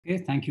Okay,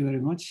 thank you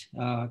very much.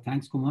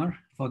 Thanks, Kumar,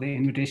 for the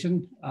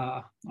invitation.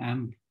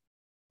 I'm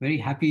very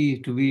happy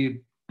to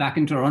be back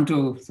in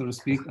Toronto, so to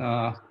speak,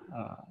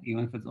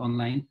 even if it's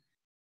online.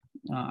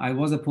 I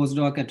was a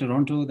postdoc at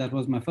Toronto. That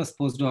was my first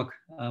postdoc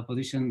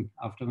position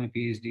after my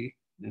PhD.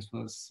 This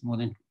was more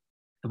than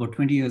about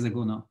 20 years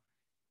ago now.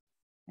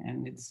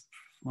 And it's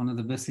one of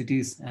the best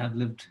cities I have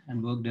lived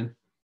and worked in.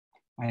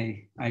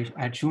 I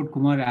had showed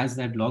Kumar as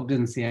that logged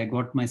in. See, I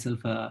got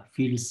myself a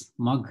Fields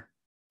mug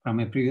from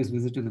my previous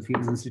visit to the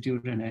Fields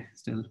Institute, and I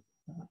still.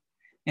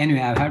 Anyway,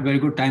 I've had very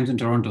good times in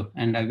Toronto,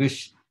 and I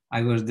wish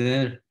I was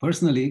there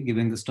personally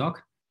giving this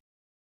talk.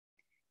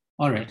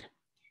 All right.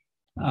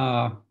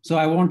 So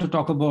I want to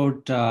talk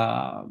about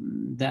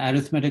the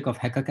arithmetic of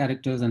Hecke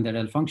characters and their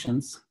L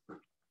functions.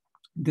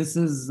 This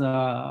is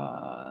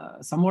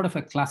somewhat of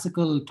a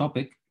classical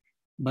topic,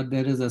 but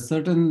there is a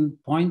certain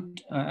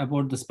point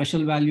about the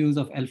special values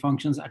of L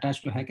functions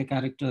attached to Hecke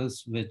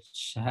characters,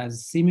 which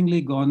has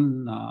seemingly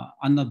gone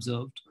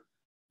unobserved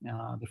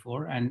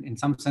before. And in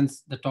some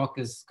sense, the talk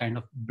is kind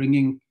of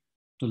bringing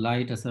to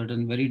light a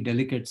certain very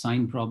delicate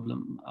sign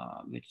problem,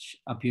 which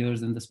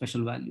appears in the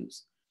special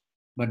values.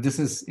 But this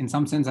is, in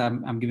some sense,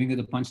 I'm giving you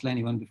the punchline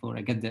even before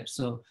I get there.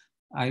 So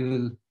I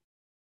will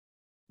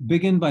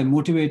begin by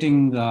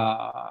motivating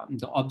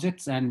the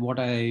objects and what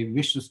I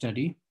wish to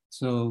study.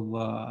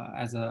 So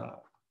as a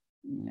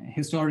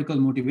historical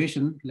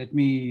motivation, let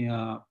me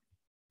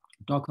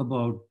talk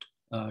about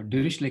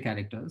Dirichlet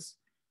characters.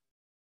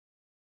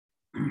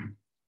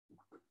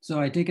 So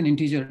I take an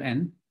integer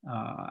n,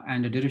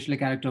 and a Dirichlet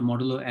character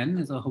modulo n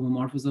is a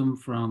homomorphism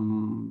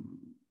from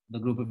the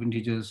group of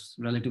integers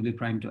relatively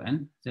prime to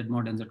n, z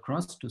mod n z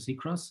cross to c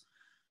cross.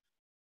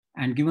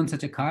 And given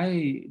such a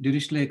chi,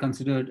 Dirichlet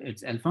considered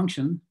its L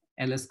function,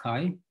 L as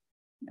chi,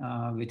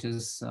 which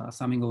is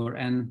summing over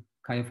n,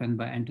 chi of n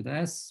by n to the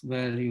s,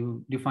 where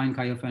you define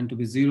chi of n to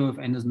be 0 if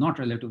n is not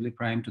relatively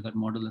prime to that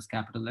modulus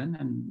capital N,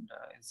 and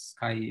it's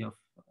chi of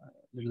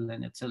little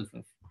n itself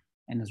if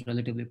n is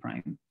relatively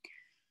prime.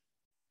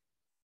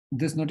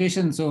 This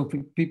notation, so for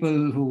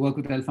people who work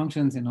with L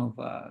functions,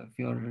 if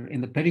you're in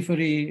the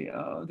periphery,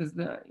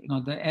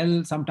 the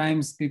L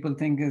sometimes people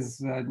think is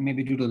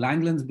maybe due to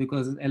Langlands,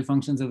 because L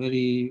functions are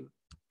very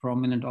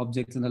prominent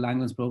objects in the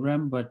Langlands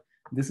program, but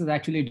this is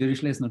actually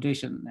Dirichlet's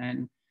notation.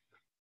 And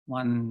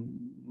one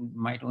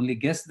might only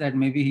guess that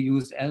maybe he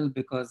used L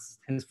because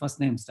his first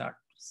name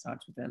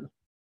starts with L.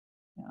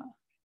 Yeah.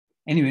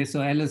 Anyway, so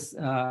L is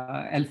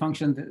L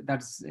function,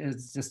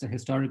 is just a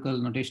historical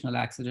notational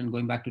accident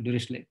going back to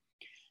Dirichlet.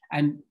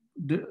 And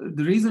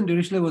the reason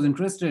Dirichlet was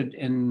interested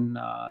in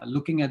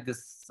looking at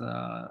this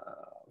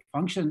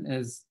function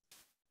is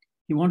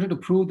he wanted to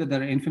prove that there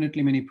are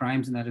infinitely many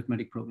primes in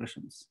arithmetic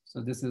progressions. So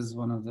this is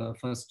one of the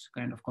first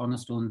kind of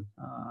cornerstone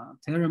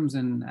theorems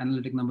in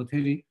analytic number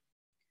theory.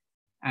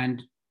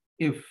 And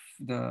if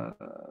the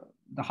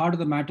heart of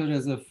the matter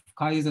is, if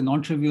chi is a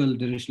non-trivial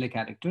Dirichlet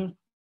character,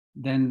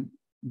 then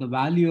the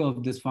value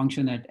of this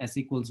function at s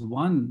equals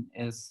 1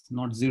 is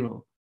not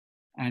 0.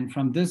 And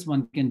from this,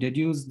 one can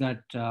deduce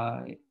that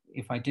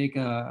if I take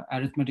a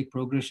arithmetic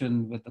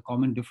progression with the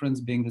common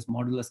difference being this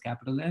modulus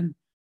capital N,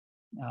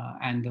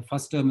 and the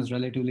first term is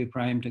relatively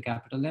prime to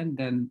capital N,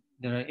 then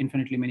there are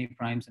infinitely many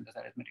primes in this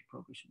arithmetic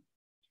progression.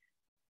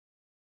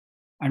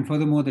 And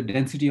furthermore, the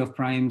density of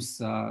primes,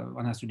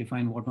 one has to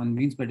define what one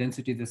means by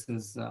density. This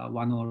is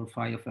 1 over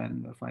phi of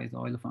n, where phi is the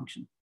Euler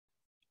function.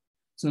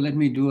 So let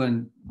me do a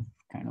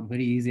kind of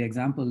very easy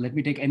example. Let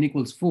me take n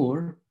equals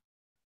 4.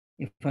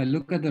 If I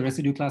look at the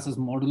residue classes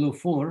modulo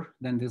 4,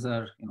 then these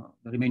are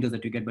the remainders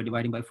that you get by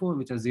dividing by 4,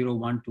 which are 0,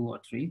 1, 2, or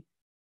 3.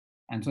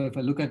 And so if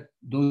I look at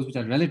those which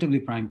are relatively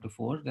prime to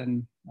 4,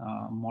 then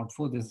mod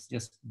 4, this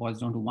just boils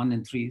down to 1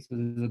 and 3. So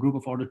there's a group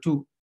of order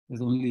 2.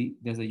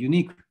 There's a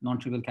unique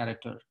non-trivial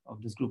character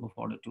of this group of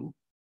order 2,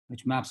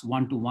 which maps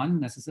 1 to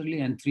 1 necessarily,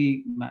 and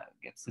 3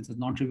 since it's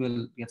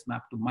non-trivial, gets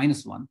mapped to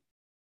 -1.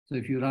 So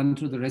if you run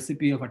through the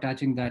recipe of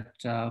attaching that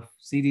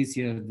series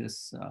here,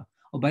 this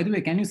oh, by the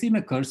way, can you see my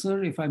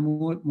cursor if I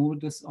move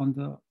this on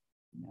the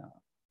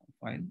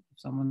file? If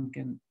someone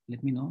can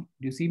let me know.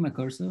 Do you see my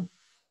cursor?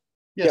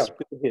 Yes.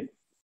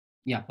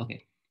 Yeah,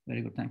 okay.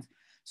 Very good, thanks.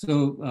 So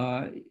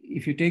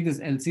if you take this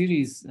L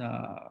series,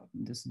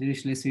 this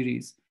Dirichlet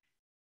series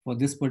for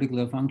this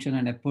particular function,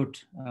 and I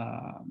put,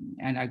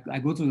 and I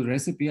go through the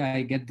recipe,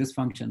 I get this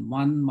function,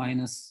 1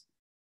 minus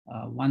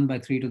 1 by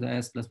 3 to the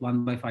s plus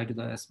 1 by 5 to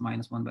the s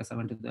minus 1 by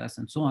 7 to the s,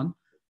 and so on.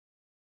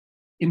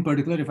 In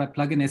particular, if I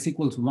plug in s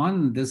equals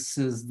 1, this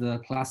is the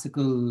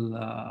classical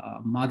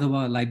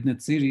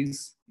Madhava-Leibniz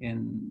series.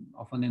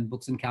 Often in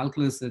books in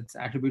calculus, it's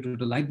attributed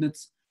to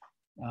Leibniz.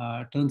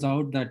 Turns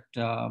out that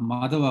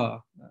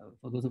Madhava,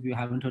 for those of you who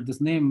haven't heard this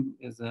name,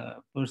 is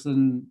a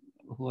person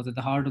who was at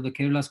the heart of the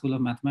Kerala School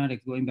of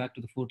Mathematics going back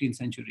to the 14th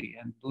century.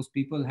 And those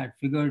people had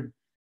figured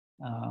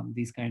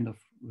these kind of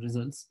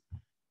results,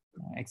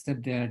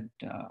 except they had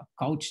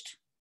couched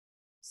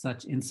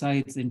such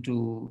insights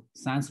into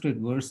Sanskrit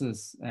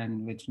verses,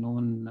 and which no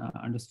one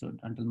understood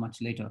until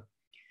much later.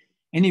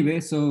 Anyway,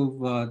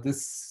 so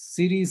this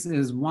series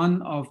is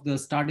one of the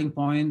starting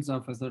points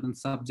of a certain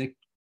subject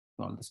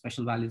called the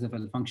special values of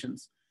L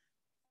functions.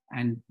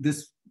 And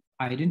this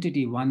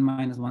identity, 1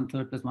 minus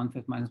 1/3 plus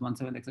 1/5 minus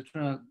 1/7,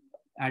 etc.,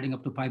 adding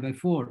up to pi by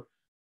 4.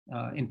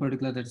 In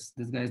particular, this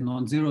guy is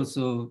non-zero,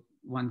 so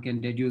one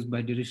can deduce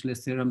by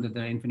Dirichlet's theorem that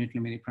there are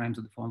infinitely many primes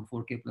of the form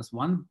 4k plus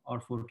 1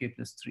 or 4k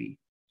plus 3.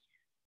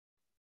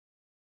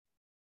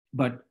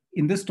 But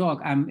in this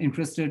talk, I'm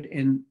interested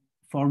in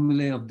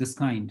formulae of this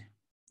kind.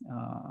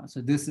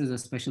 So this is a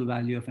special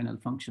value of an L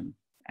function.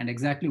 And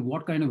exactly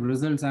what kind of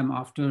results I'm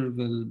after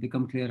will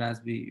become clear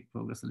as we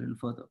progress a little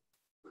further.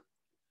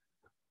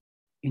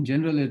 In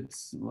general,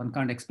 one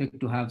can't expect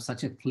to have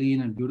such a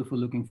clean and beautiful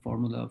looking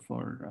formula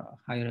for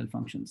higher L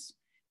functions.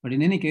 But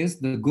in any case,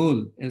 the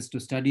goal is to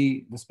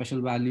study the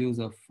special values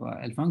of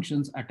L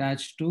functions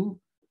attached to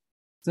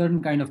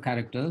certain kind of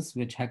characters,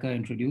 which Hecke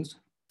introduced.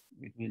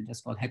 We'll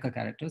just call Hecke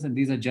characters. And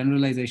these are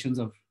generalizations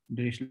of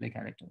Dirichlet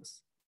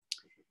characters.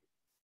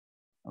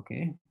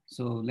 Okay,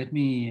 so let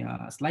me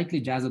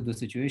slightly jazz up the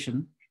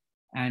situation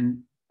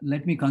and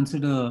let me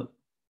consider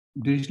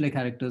Dirichlet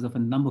characters of a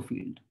number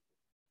field.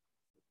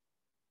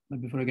 But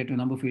before I get to a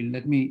number field,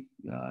 let me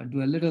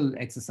do a little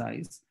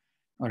exercise.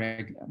 All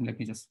right, let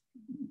me just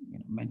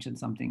mention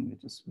something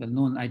which is well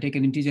known. I take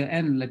an integer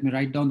n, let me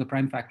write down the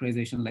prime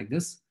factorization like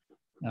this.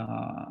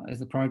 As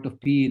the product of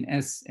P in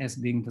S, S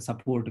being the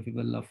support, if you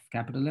will, of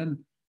capital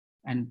N,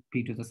 and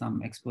P to the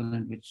some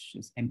exponent, which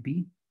is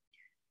MP.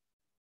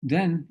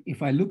 Then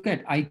if I look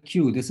at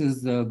IQ, this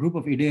is the group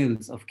of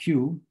ideals of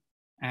Q,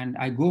 and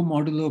I go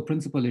modulo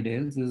principal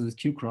ideals, this is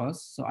Q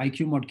cross. So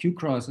IQ mod Q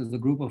cross is the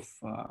group of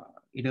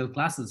ideal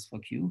classes for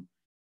Q.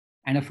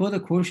 And a further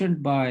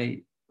quotient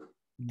by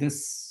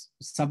this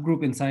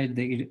subgroup inside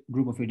the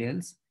group of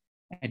ideals.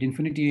 At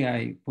infinity,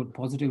 I put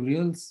positive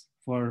reals.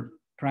 For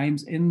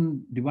primes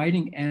in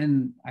dividing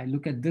n, I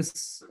look at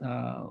this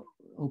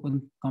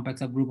open compact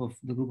subgroup of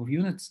the group of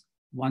units,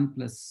 1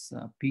 plus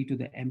p to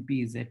the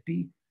mp is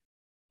zp.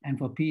 And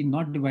for p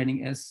not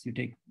dividing s, you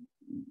take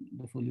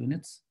the full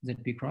units,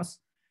 zp cross.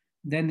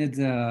 Then it's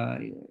a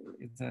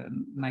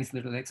nice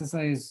little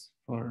exercise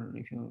for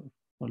if you're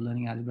for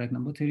learning algebraic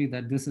number theory,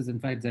 that this is in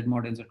fact z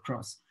mod nz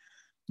cross.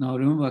 Now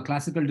remember, a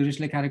classical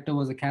Dirichlet character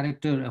was a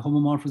character, a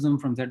homomorphism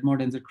from z mod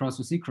nz cross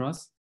to c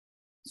cross.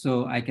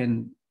 So I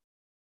can,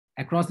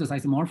 across this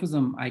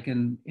isomorphism, I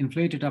can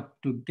inflate it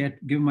up to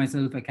give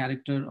myself a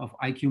character of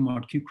IQ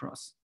mod Q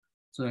cross.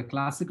 So a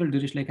classical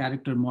Dirichlet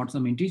character mod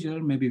some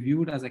integer may be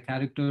viewed as a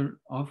character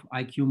of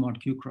IQ mod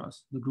Q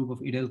cross, the group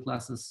of ideal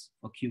classes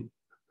for Q.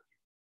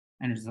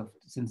 And it's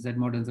since z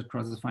mod nz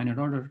cross is finite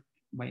order,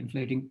 by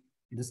inflating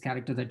this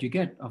character that you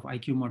get of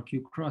IQ mod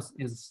Q cross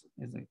is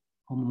a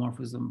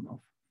homomorphism of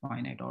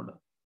finite order.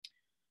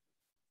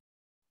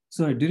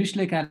 So a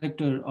Dirichlet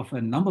character of a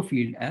number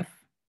field F,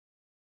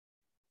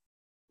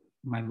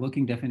 my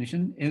working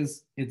definition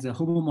is it's a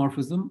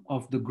homomorphism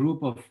of the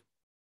group of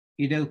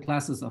ideal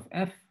classes of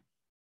F.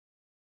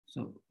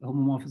 So a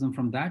homomorphism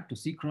from that to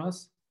C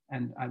cross,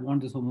 and I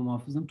want this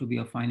homomorphism to be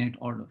a finite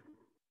order.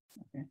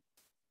 Okay.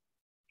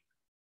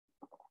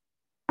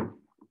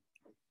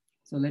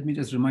 So let me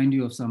just remind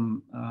you of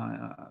some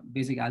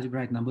basic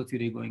algebraic number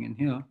theory going in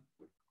here.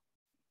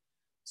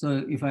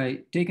 So if I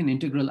take an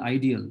integral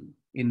ideal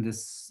in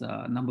this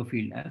number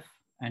field F,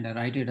 and I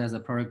write it as a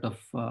product of,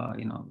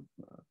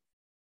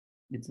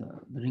 it's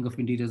the ring of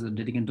integers, a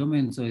Dedekind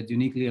domain, so it's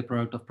uniquely a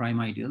product of prime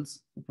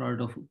ideals. The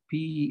product of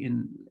P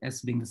in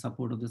S being the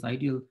support of this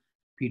ideal,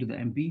 P to the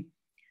MP.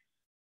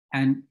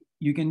 And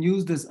you can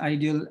use this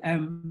ideal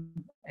M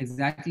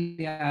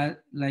exactly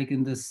like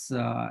in this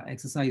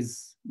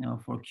exercise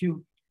for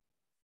Q.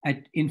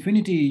 At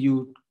infinity,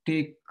 you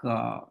take,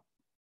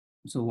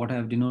 so what I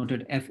have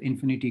denoted F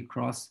infinity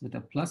cross with a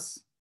plus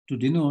to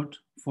denote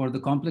for the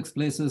complex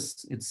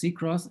places, it's C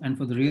cross, and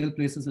for the real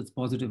places, it's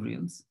positive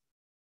reals.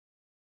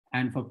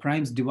 And for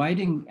primes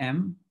dividing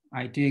M,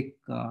 I take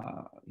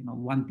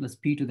 1 plus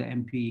P to the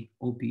MP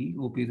OP.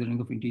 OP is the ring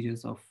of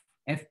integers of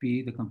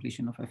FP, the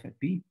completion of F at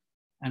P.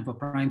 And for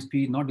primes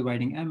P not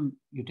dividing M,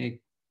 you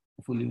take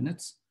the full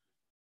units.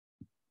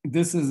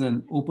 This is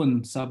an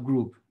open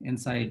subgroup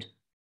inside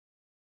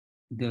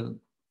the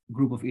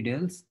group of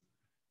ideals.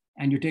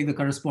 And you take the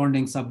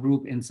corresponding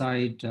subgroup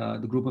inside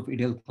the group of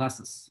ideal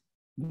classes,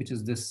 which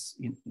is this,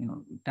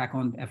 tack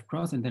on F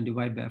cross and then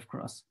divide by F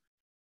cross.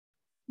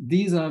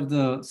 These are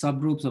the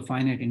subgroups of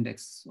finite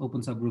index,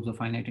 open subgroups of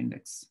finite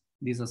index.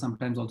 These are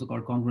sometimes also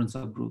called congruent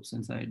subgroups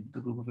inside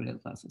the group of ideal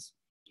classes.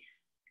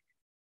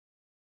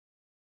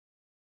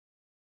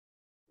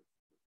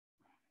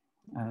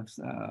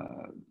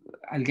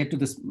 I'll get to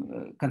this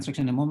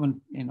construction in a moment,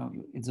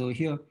 it's over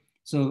here.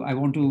 So I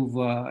want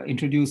to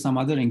introduce some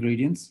other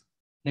ingredients.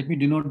 Let me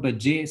denote by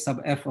J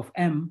sub F of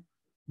M,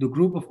 the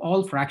group of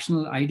all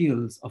fractional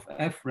ideals of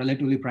F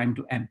relatively prime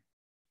to M.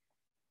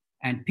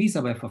 And P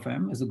sub F of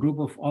M is a group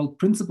of all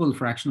principal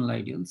fractional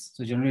ideals,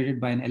 so generated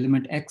by an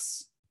element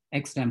X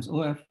times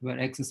OF, where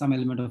X is some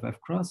element of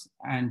F cross,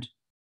 and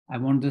I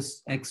want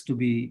this X to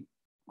be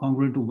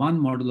congruent to 1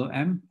 modulo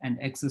M, and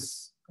X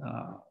is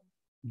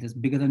This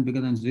bigger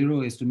than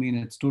 0 is to mean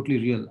it's totally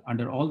real.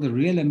 Under all the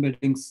real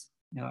embeddings,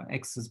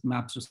 X is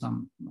maps to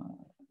some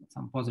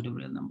positive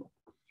real number.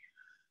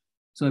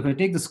 So if I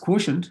take this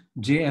quotient,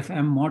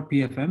 JFM mod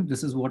PFM,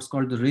 this is what's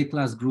called the ray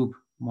class group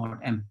mod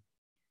M.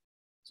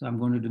 So I'm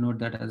going to denote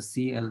that as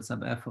CL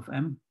sub F of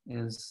M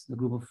is the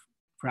group of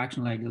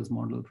fractional ideals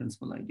modulo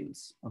principal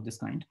ideals of this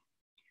kind.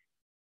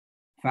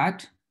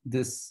 Fact,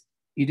 this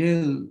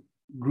ideal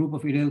group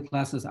of ideal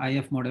classes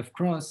IF mod F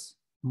cross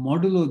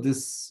modulo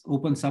this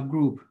open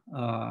subgroup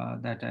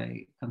that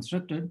I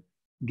constructed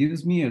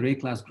gives me a ray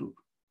class group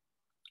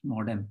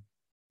mod M.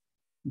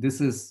 This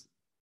is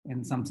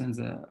in some sense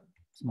a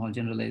small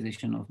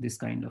generalization of this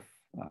kind of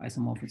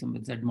isomorphism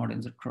with Z mod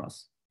and Z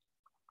cross.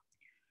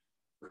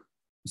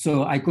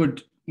 So I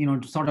could,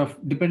 sort of,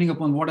 depending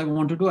upon what I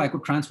want to do, I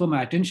could transfer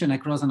my attention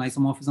across an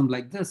isomorphism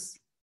like this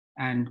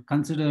and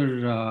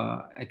consider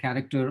a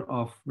character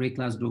of ray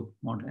class group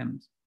mod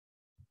M.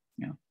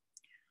 Yeah.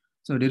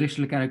 So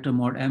directional character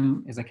mod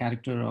M is a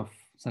character of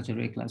such a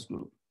ray class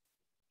group.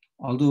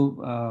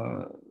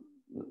 Although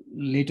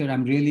later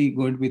I'm really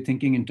going to be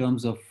thinking in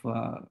terms of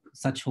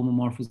such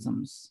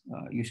homomorphisms.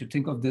 You should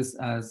think of this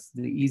as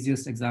the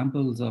easiest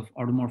examples of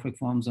automorphic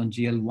forms on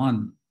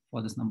GL1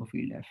 for this number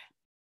field F.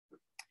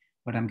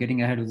 But I'm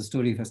getting ahead of the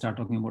story if I start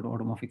talking about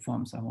automorphic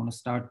forms. I want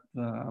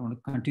to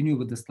continue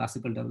with this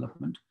classical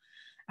development.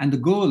 And the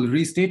goal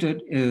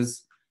restated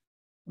is,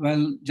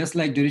 well, just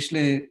like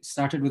Dirichlet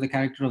started with a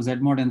character of Z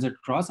mod and Z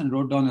cross and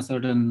wrote down a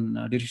certain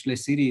Dirichlet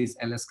series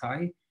LS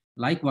chi.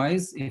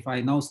 Likewise, if I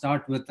now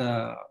start with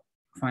a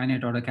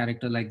finite order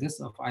character like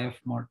this of IF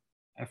mod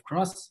F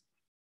cross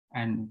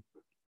and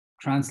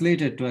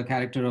translate it to a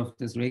character of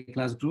this ray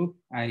class group,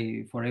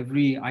 for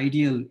every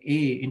ideal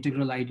A,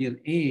 integral ideal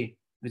A,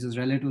 which is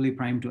relatively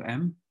prime to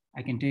M,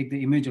 I can take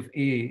the image of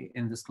A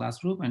in this class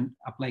group and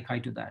apply chi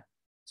to that.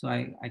 So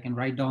I can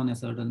write down a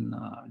certain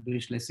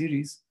Dirichlet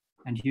series,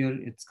 and here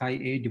it's chi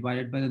A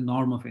divided by the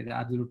norm of A, the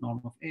absolute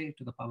norm of A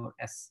to the power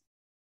S.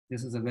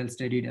 This is a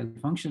well-studied L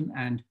function,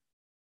 and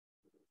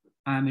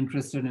I'm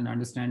interested in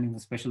understanding the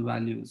special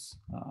values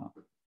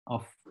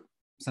of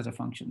such a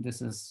function.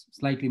 This is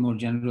slightly more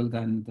general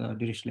than the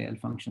Dirichlet L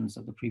functions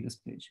of the previous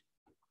page.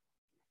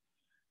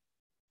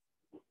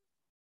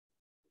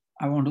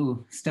 I want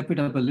to step it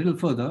up a little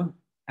further,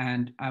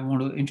 and I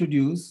want to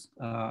introduce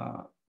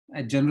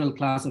a general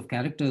class of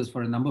characters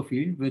for a number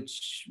field,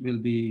 which will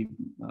be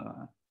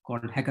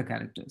called Hecke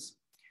characters.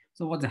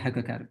 So what's a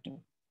Hecke character?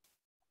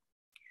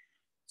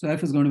 So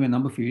F is going to be a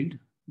number field,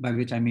 by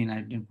which I mean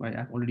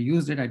I've already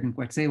used it. I didn't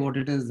quite say what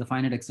it is, the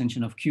finite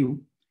extension of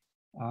Q.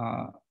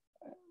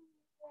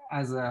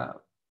 As a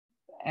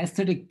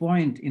aesthetic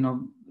point,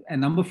 a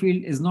number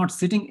field is not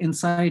sitting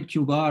inside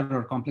Q bar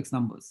or complex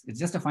numbers. It's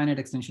just a finite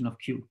extension of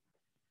Q.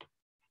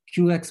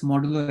 Qx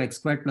modulo x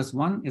squared plus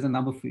 1 is a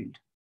number field.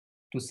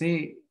 To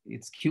say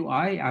it's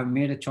Qi, I've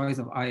made a choice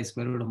of I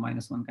square root of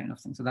 -1 kind of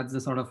thing. So that's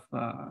the sort of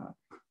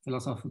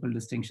philosophical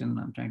distinction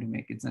I'm trying to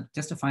make. It's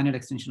just a finite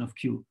extension of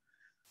Q.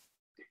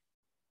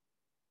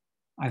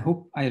 I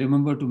hope I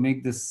remember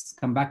to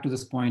come back to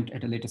this point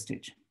at a later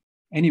stage.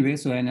 Anyway,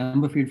 so a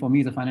number field for me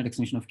is a finite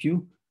extension of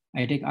Q.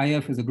 I take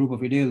IF as a group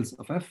of ideals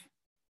of F,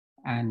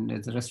 and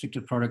it's a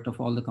restricted product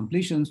of all the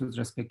completions with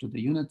respect to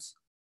the units.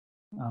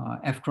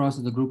 F cross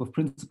is the group of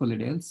principal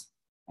ideals,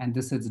 and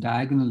this sits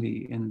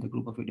diagonally in the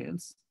group of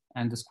ideals.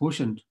 And this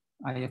quotient,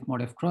 IF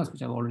mod F cross,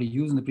 which I've already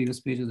used in the previous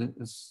pages,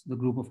 is the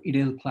group of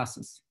ideal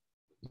classes.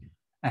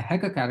 A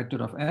Hecke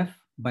character of F,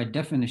 by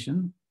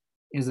definition,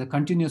 is a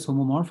continuous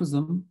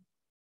homomorphism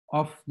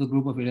of the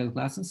group of ideal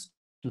classes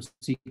to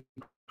C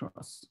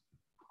cross.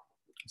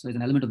 So it's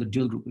an element of the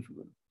dual group, if you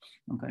will,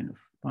 some kind of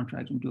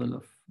contraction dual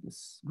of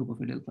this group of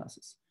ideal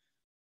classes.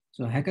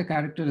 So Hecke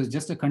character is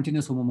just a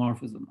continuous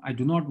homomorphism. I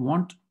do not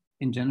want,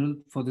 in general,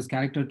 for this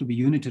character to be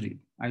unitary.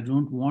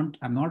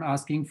 I'm not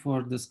asking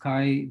for this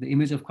chi, the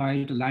image of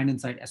chi, to land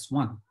inside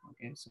S1.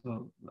 Okay,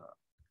 so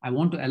I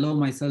want to allow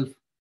myself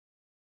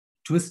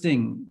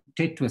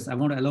take twists. I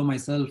want to allow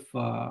myself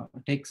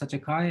take such a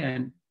chi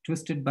and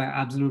twist it by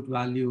absolute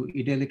value,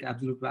 idyllic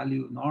absolute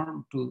value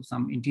norm to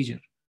some integer.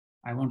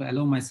 I want to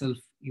allow myself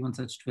even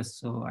such twists.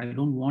 So I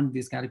don't want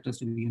these characters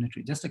to be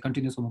unitary, just a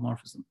continuous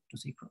homomorphism to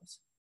C cross.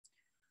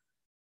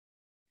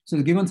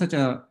 So given such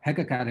a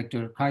Hecke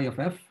character, chi of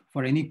F,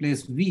 for any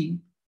place V,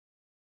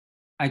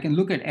 I can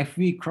look at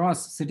FV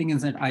cross sitting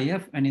inside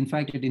IF, and in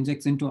fact, it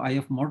injects into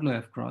IF modulo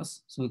F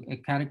cross. So a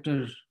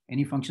character,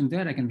 any function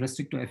there, I can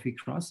restrict to FV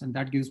cross, and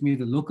that gives me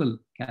the local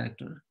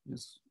character,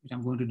 which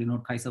I'm going to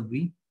denote chi sub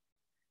V.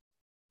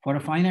 For a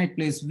finite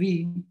place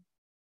V,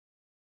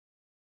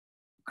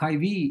 chi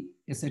V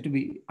is said to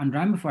be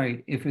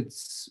unramified if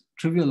it's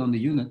trivial on the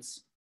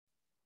units.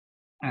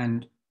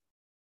 And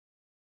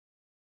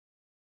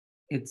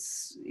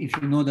it's, if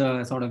you know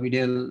the sort of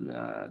ideal,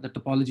 the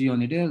topology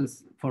on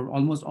ideals, for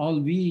almost all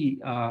V,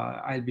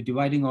 I'll be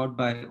dividing out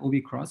by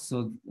OV cross.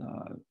 So,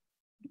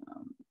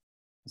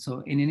 so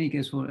in any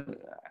case,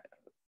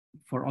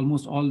 for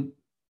almost all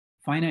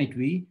finite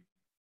V,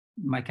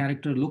 my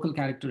local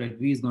character at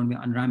V is going to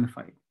be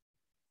unramified.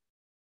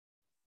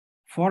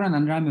 For an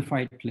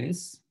unramified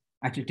place,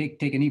 actually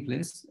take any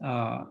place,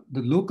 the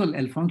local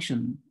L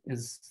function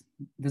is,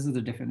 this is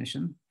the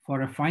definition.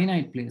 For a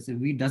finite place, if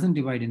V doesn't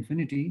divide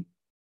infinity,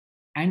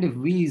 and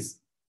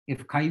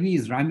if chi V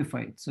is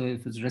ramified, so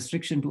if its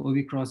restriction to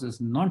OV cross is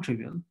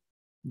non-trivial,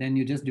 then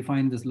you just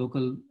define this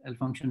local L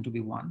function to be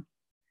 1.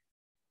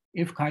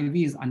 If chi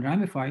V is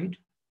unramified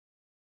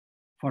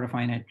for a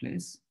finite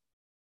place,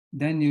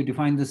 then you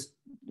define this,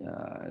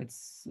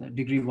 it's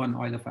degree 1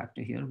 Euler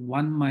factor here.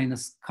 1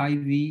 minus chi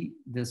V,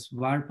 this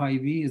var pi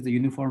V is the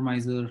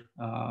uniformizer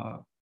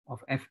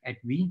of F at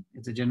V.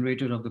 It's a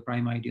generator of the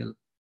prime ideal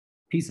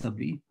P sub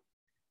V,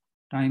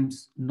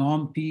 times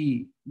norm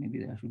P, maybe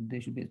there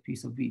should be a P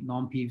sub V,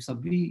 norm P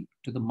sub V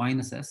to the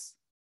minus S,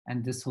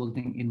 and this whole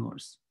thing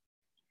inverse.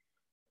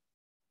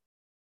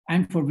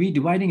 And for V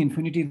dividing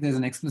infinity, there's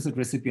an explicit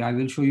recipe. I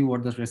will show you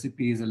what this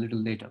recipe is a little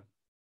later.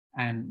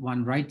 And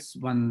one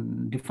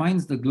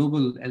defines the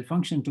global L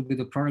function to be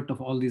the product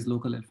of all these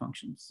local L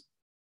functions.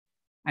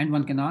 And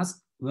one can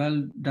ask,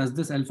 well, does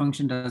this L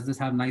function, does this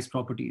have nice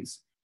properties?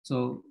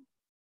 So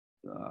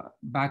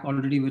back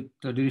already with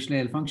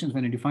Dirichlet L functions,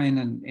 when you define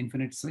an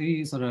infinite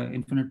series or an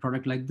infinite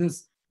product like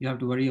this, you have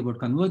to worry about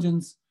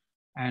convergence.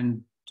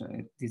 And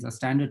these are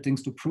standard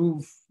things to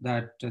prove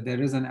that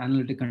there is an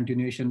analytic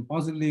continuation,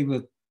 possibly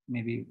with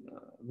maybe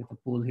with a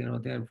pole here or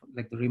there,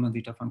 like the Riemann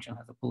zeta function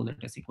has a pole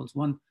at s equals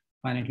 1,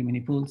 finitely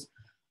many poles.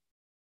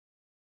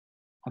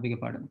 I beg your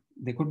pardon.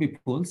 There could be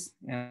poles.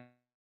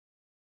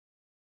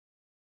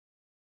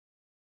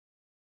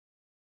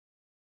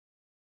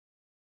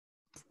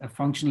 A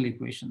functional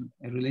equation,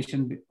 a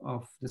relation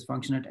of this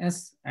function at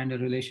S and a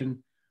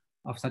relation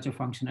of such a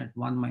function at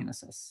 1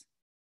 minus S.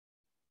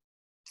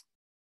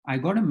 I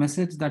got a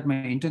message that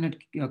my internet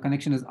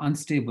connection is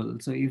unstable.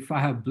 So if I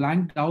have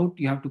blanked out,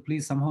 you have to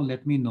please somehow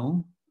let me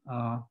know.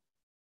 Are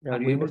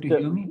you able to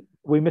hear me?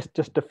 We missed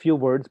just a few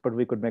words, but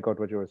we could make out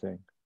what you were saying.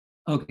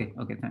 Okay,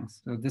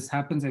 thanks. So this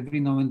happens every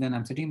now and then.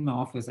 I'm sitting in my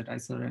office at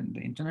ICER and the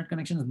internet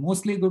connection is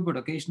mostly good, but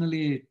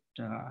occasionally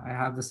I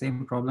have the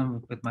same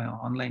problem with my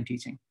online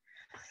teaching.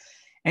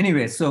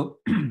 Anyway, so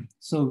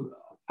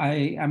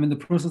I am in the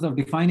process of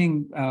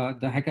defining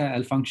the Hecke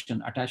L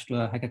function attached to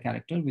a Hecke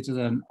character, which is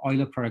an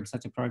Euler product.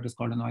 Such a product is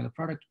called an Euler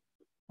product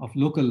of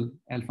local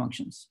L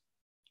functions.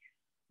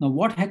 Now,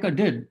 what Hecke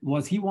did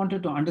was he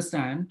wanted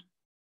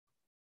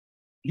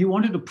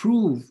to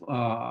prove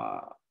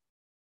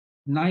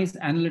nice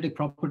analytic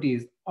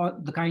properties, or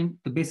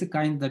the basic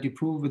kind that you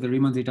prove with the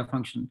Riemann zeta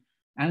function: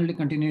 analytic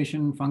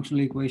continuation,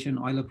 functional equation,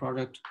 Euler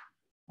product,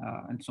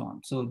 and so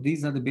on. So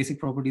these are the basic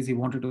properties he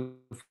wanted to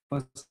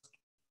first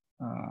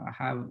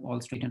have all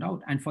straightened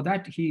out. And for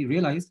that, he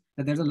realized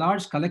that there's a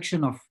large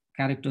collection of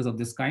characters of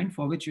this kind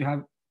for which you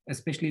have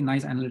especially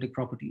nice analytic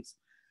properties.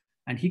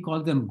 And he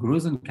called them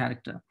Großen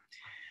character.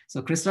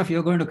 So Christoph,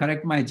 you're going to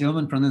correct my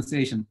German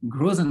pronunciation.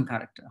 Großen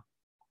character.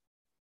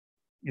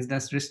 Is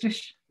that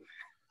richtig?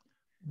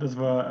 Das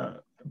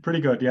war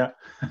pretty good, yeah.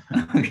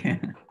 Okay,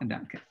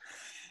 danke.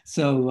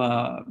 So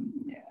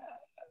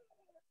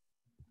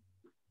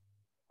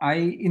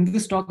in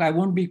this talk, I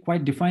won't be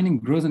quite defining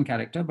Großen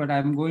character, but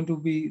I'm going to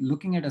be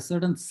looking at a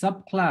certain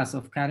subclass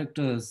of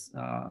characters,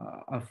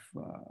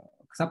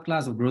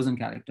 subclass of Großen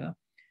character,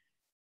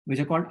 which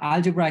are called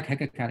algebraic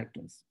Hecke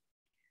characters.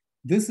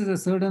 This is a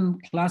certain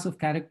class of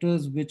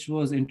characters which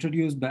was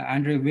introduced by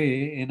André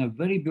Wey in a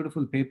very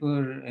beautiful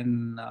paper written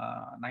in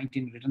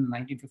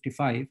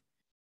 1955.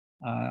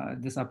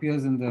 This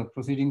appears in the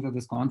proceedings of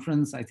this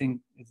conference. I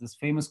think it's this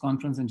famous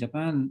conference in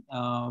Japan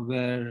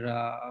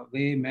where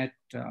Wey met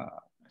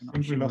I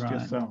think we lost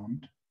your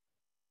sound.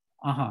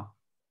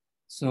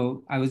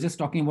 So I was just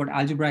talking about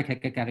algebraic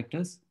Hecke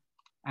characters.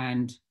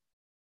 And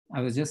I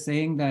was just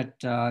saying that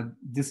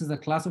this is a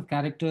class of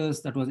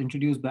characters that was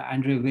introduced by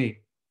André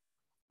Wey.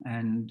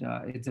 And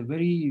it's a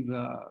very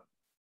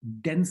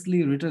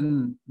densely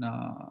written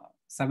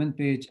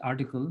 7-page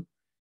article,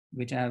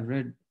 which I have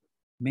read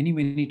many,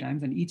 many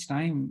times. And each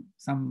time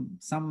some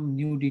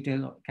new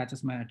detail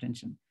catches my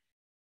attention.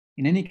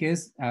 In any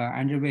case,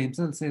 André Wey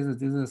himself says that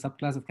this is a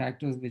subclass of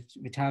characters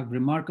which have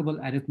remarkable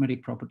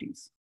arithmetic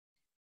properties.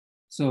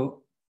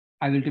 So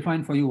I will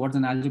define for you what's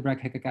an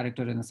algebraic Hecke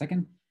character in a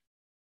second.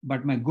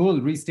 But my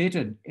goal,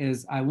 restated,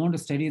 is I want to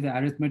study the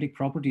arithmetic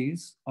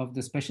properties of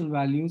the special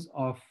values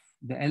of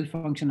the L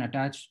function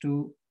attached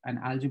to an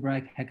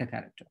algebraic Hecke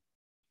character.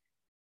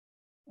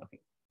 Okay,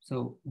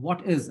 so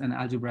what is an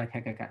algebraic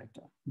Hecke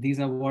character? These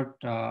are what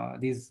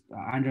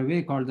André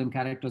Wey called them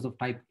characters of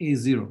type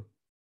A0.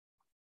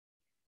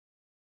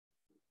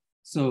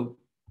 So,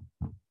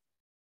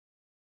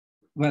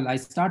 well, I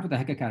start with a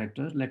Hecke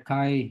character. Let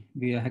chi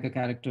be a Hecke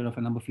character of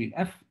a number field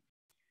F.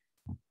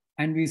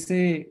 And we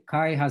say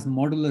chi has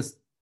modulus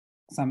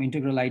some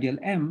integral ideal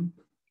M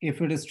if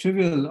it is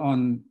trivial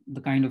on the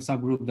kind of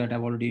subgroup that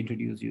I've already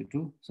introduced you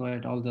to. So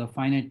at all the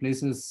finite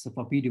places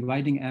for P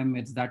dividing M,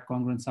 it's that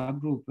congruent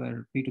subgroup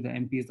where P to the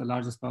MP is the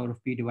largest power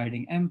of P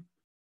dividing M.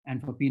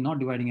 And for P not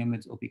dividing M,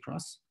 it's OP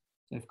cross.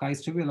 So if chi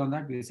is trivial on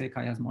that, we say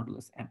chi has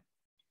modulus M.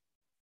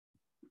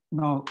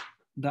 Now,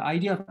 the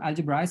idea of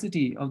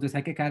algebraicity of this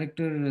Hecke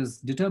character is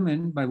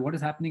determined by what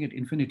is happening at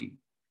infinity.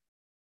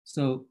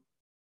 So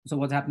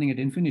what's happening at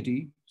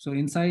infinity? So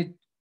inside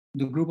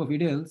the group of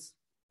ideals,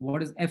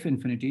 what is F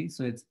infinity?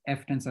 So it's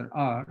F tensor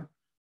R.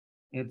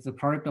 It's the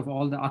product of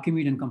all the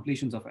Archimedean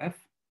completions of F,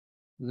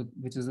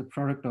 which is a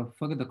product of,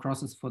 forget the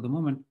crosses for the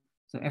moment.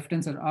 So F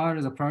tensor R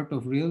is a product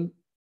of real,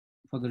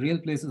 for the real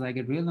places, I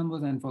get real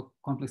numbers, and for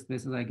complex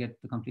places, I get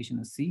the completion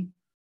as C.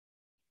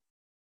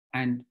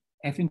 And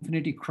F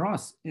infinity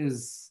cross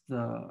is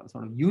the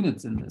sort of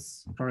units in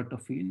this product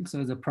of fields. So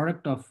it's a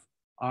product of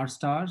R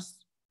stars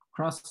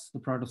cross the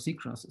product of C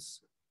crosses.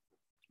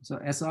 So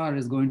SR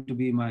is going to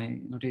be my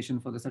notation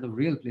for the set of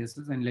real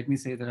places. And let me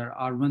say there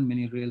are R1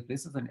 many real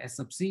places, and S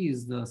sub C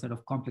is the set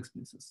of complex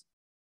places.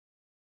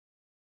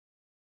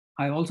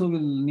 I also will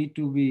need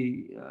to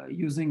be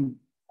using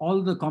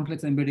all the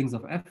complex embeddings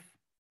of F.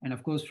 And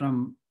of course,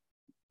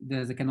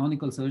 there's a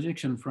canonical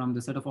surjection from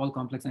the set of all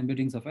complex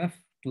embeddings of F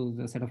to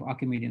the set of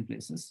Archimedean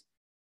places.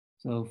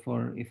 So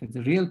if it's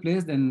a real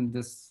place, then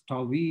this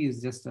tau V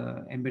is just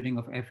an embedding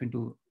of F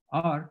into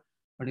R.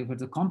 But if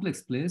it's a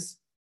complex place,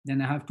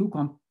 then I have two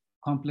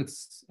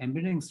complex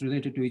embeddings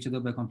related to each other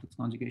by complex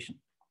conjugation.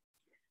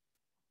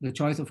 The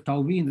choice of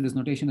tau V in this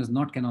notation is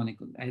not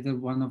canonical. Either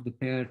one of the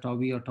pair tau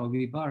V or tau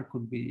V bar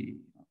could be,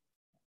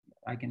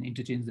 I can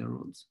interchange their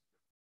roles.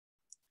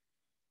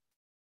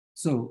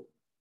 So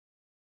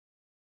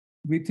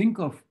we think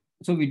of,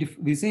 so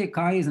we say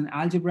chi is an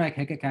algebraic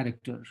Hecke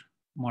character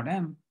mod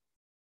M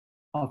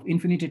of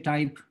infinity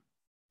type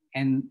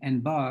n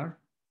bar,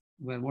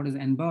 where what is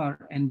n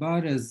bar? N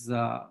bar is,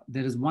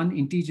 there is one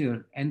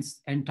integer n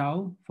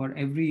tau for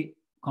every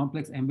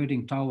complex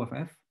embedding tau of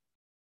F.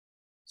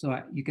 So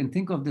you can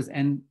think of this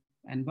n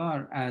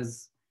bar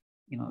as,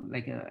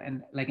 like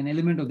an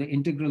element of the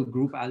integral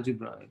group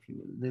algebra, if you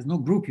will. There's no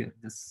group here.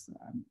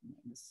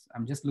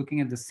 I'm just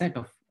looking at the set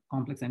of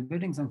complex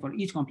embeddings, and for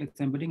each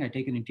complex embedding, I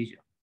take an integer,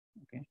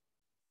 okay?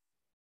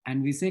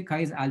 And we say chi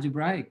is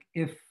algebraic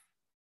if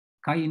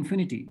chi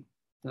infinity,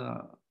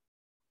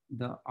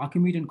 the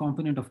Archimedean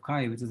component of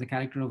chi, which is a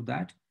character of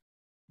that,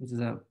 which is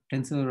a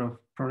tensor of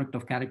product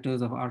of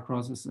characters of R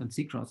crosses and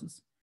C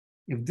crosses.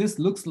 If this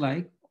looks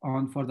like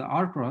for the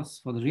R cross,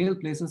 for the real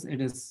places,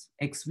 it is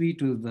xv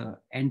to the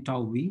n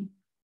tau v.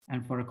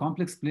 And for a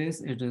complex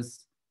place, it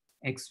is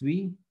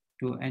xv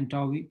to n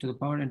tau v to the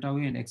power n tau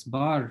v, and x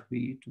bar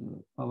v to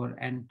the power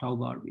n tau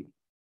bar v.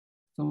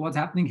 So what's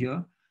happening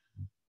here?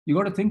 You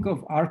got to think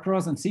of R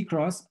cross and C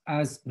cross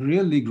as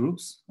real Lie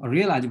groups or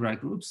real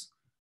algebraic groups.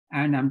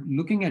 And I'm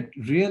looking at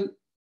real,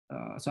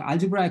 so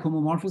algebraic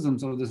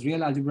homomorphisms of this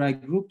real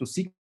algebraic group to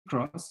C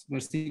cross, where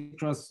C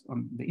cross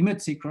on the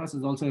image C cross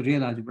is also a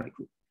real algebraic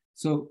group.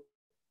 So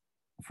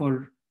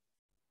for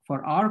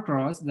R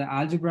cross, the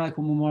algebraic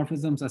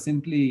homomorphisms are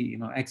simply,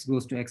 x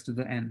goes to x to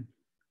the n.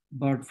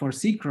 But for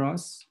C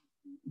cross,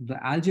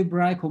 the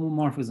algebraic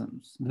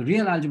homomorphisms, the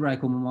real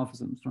algebraic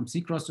homomorphisms from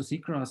C cross to C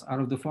cross are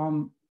of the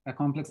form a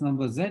complex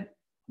number Z,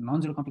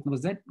 non-zero complex number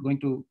Z, going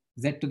to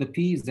Z to the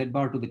P, Z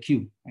bar to the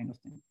Q kind of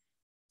thing.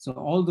 So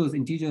all those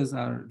integers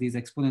are these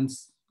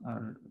exponents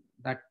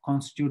that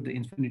constitute the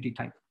infinity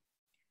type.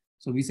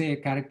 So we say a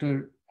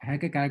character,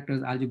 Hecke character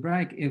is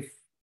algebraic if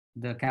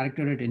the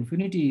character at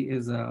infinity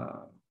is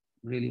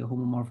really a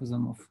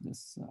homomorphism of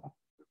this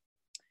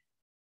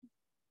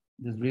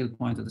real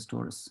point of the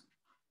torus.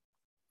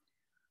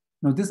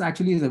 Now this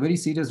actually is a very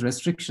serious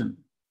restriction.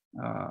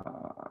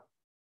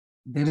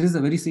 There is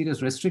a very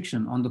serious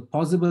restriction on the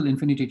possible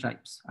infinity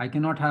types. I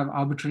cannot have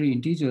arbitrary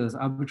integers,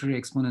 arbitrary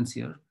exponents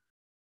here.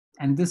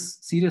 And this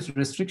serious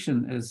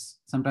restriction is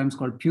sometimes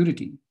called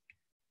purity.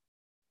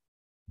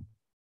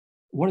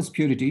 What is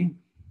purity?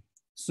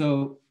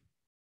 So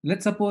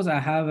let's suppose I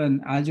have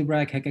an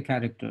algebraic Hecke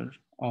character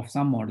of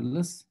some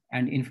modulus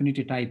and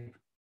infinity type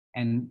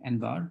n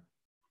bar.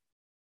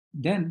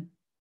 Then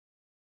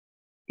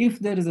if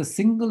there is a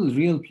single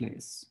real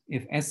place,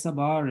 if S sub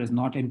R is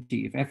not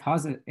empty, if F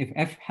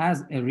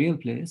has a real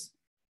place,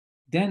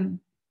 then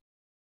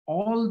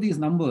all these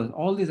numbers,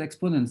 all these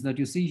exponents that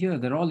you see here,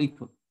 they're all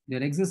equal.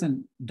 There exists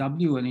in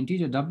W, an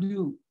integer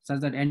W,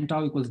 such that n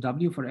tau equals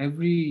W for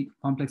every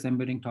complex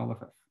embedding tau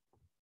of F.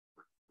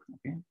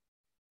 Okay.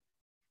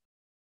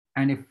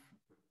 And if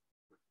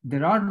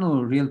there are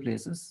no real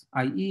places,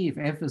 i.e. if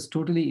F is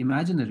totally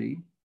imaginary,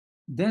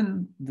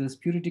 then this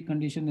purity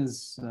condition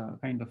is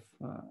kind of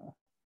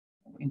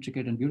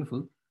intricate and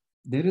beautiful.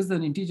 There is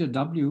an integer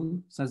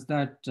W such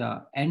that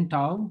n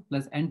tau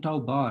plus n tau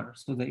bar.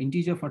 So the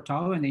integer for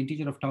tau and the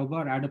integer of tau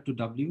bar add up to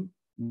W.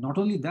 Not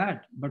only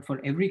that, but for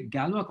every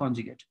Galois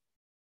conjugate.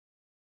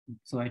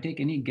 So I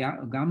take any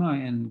gamma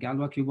and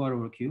Galois Q bar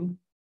over Q,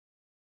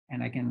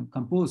 and I can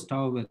compose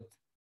tau with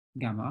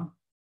gamma.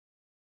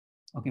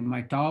 Okay,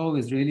 my tau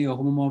is really a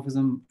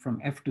homomorphism from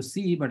F to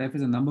C, but F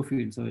is a number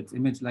field, so its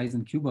image lies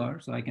in Q bar.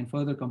 So I can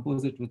further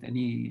compose it with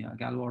any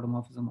Galois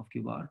automorphism of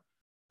Q bar,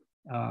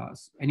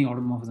 any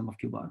automorphism of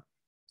Q bar.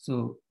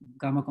 So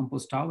gamma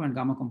compose tau and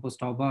gamma compose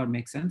tau bar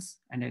makes sense.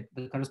 And at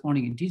the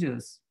corresponding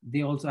integers,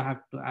 they also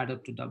have to add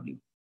up to W.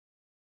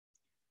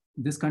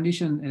 this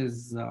condition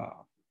is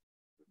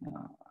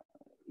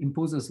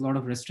imposes a lot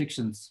of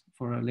restrictions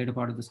for a later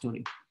part of the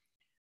story.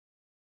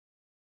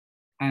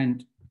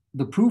 And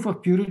the proof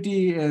of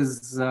purity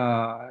is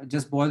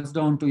just boils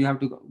down to, you have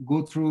to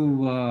go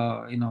through,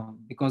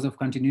 because of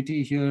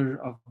continuity here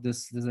of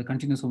this, there's a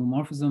continuous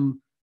homomorphism,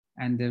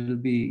 and there will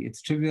be,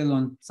 it's trivial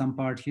on some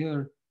part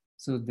here.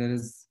 So there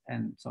is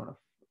an sort of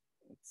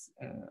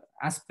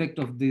aspect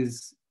of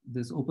this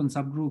open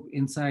subgroup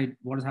inside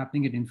what is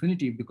happening at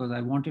infinity, because I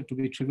want it to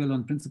be trivial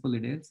on principal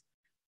ideals.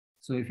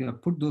 So if you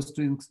have put those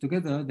things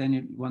together,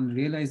 then one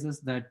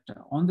realizes that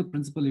on the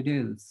principal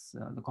ideals,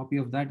 the copy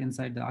of that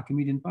inside the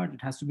Archimedean part,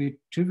 it has to be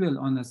trivial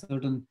on a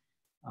certain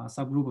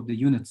subgroup of the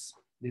units.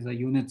 These are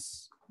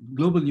units,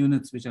 global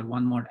units, which are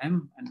 1 mod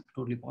m and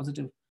totally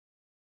positive.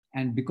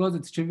 And because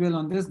it's trivial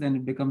on this, then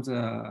it becomes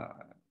a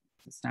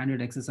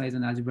standard exercise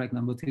in algebraic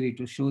number theory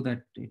to show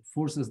that it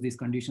forces these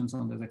conditions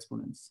on those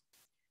exponents.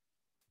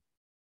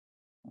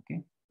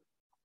 Okay.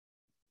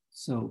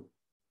 So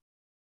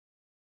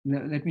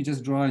let me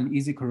just draw an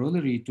easy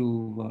corollary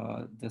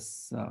to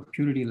this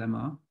purity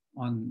lemma,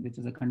 which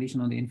is a condition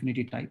on the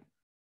infinity type,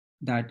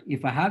 that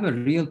if I have a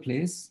real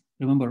place,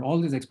 remember all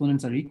these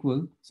exponents are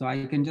equal, so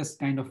I can just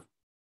kind of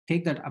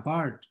take that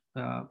apart,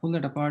 pull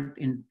that apart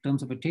in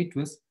terms of a Tate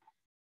twist.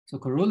 So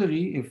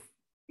corollary,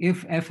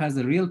 if f has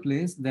a real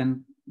place,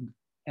 then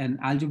an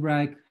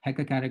algebraic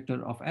Hecke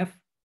character of f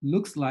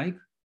looks like,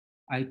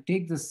 I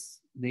take the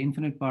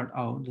infinite part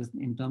out just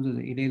in terms of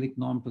the idealic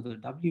norm to the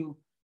w,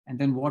 and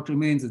then what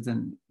remains is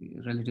a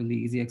relatively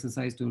easy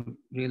exercise to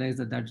realize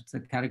that that's a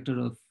character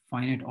of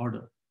finite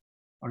order.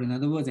 Or in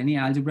other words, any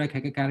algebraic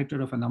Hecke character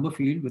of a number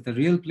field with a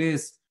real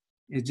place,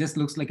 it just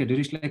looks like a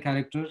Dirichlet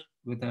character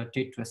with a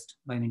Tate twist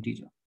by an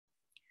integer.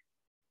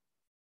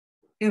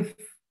 If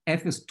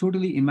f is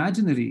totally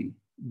imaginary,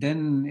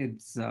 then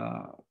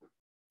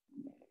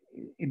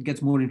it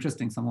gets more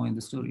interesting somehow in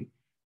the story.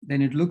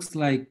 Then it looks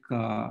like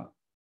a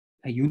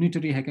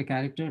unitary Hecke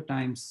character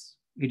times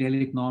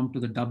idealic norm to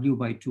the w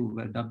by 2,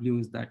 where w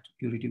is that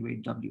purity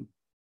weight w.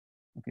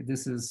 Okay,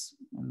 this is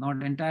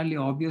not entirely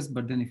obvious,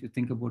 but then if you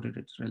think about it,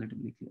 it's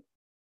relatively clear.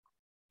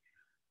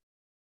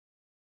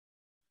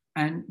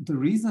 And the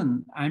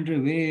reason Andre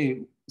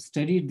Way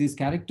studied these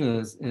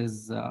characters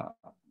is,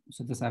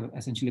 so this I've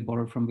essentially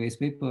borrowed from Way's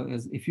paper,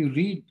 is if you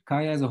read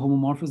chi as a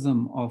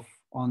homomorphism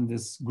on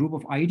this group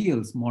of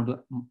ideals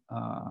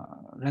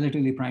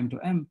relatively prime to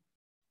M,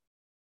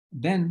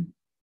 then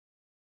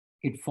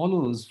it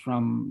follows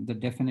from the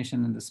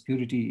definition and the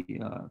purity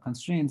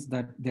constraints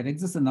that there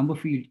exists a number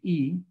field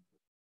E,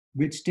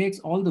 which takes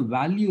all the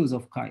values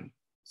of chi.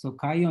 So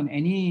chi on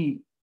any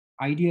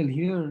ideal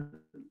here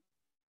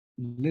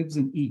lives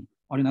in E.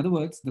 Or in other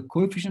words, the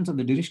coefficients of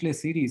the Dirichlet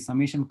series,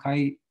 summation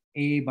chi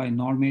A by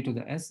norm A to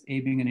the S, A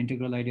being an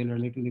integral ideal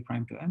relatively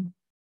prime to M,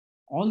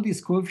 all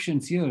these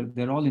coefficients here,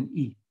 they're all in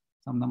E,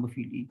 some number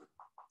field E.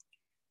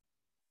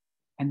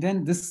 And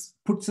then this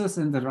puts us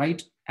in the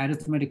right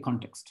arithmetic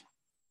context.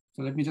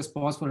 So let me just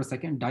pause for a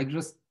second,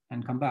 digress,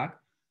 and come back.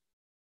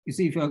 You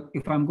see,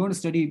 if I'm going to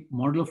study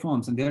modular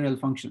forms and their L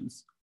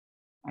functions,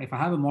 if I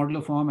have a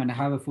modular form and I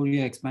have a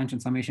Fourier expansion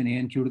summation a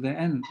n q to the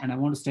n, and I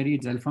want to study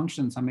its L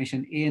function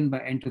summation a n by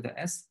n to the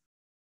s,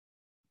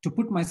 to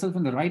put myself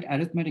in the right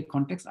arithmetic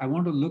context, I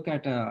want to look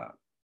at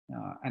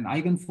an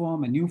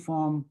eigenform, a new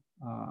form,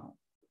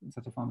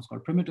 such a form is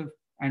called primitive,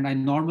 and I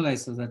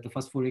normalize so that the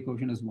first Fourier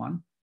coefficient is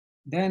 1.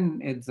 Then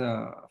it's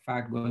a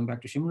fact, going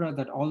back to Shimura,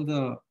 that all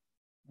the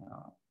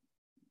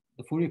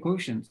Fourier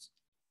coefficients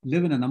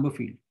live in a number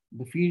field.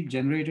 The field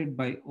generated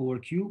by over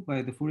Q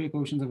by the Fourier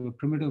coefficients of a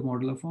primitive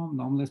modular form,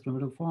 normalized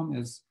primitive form,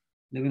 is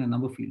live in a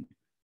number field.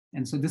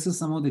 And so this is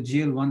some of the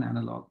GL1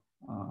 analog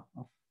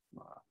of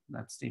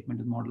that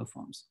statement in modular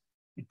forms.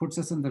 It puts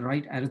us in the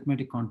right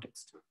arithmetic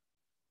context.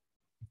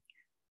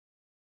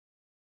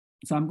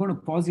 So I'm going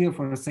to pause here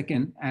for a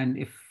second, and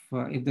if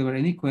there were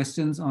any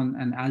questions on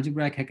an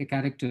algebraic Hecke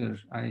character,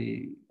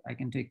 I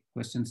can take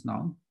questions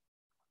now.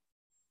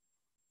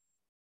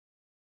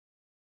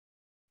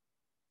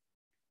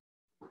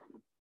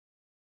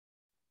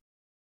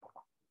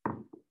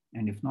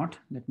 And if not,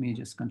 let me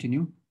just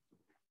continue.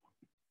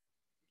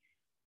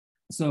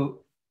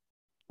 So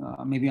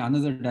maybe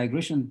another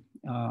digression,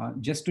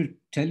 just to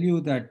tell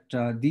you that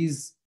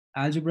these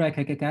algebraic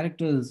Hecke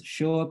characters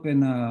show up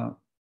in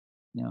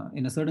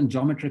a certain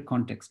geometric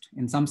context.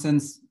 In some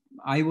sense,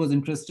 I was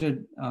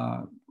interested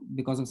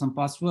because of some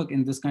past work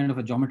in this kind of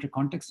a geometric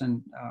context,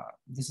 and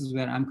this is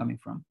where I'm coming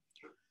from.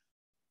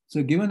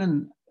 So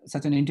given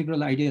such an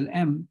integral ideal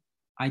M,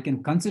 I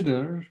can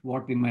consider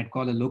what we might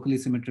call a locally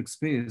symmetric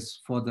space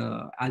for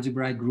the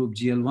algebraic group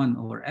GL1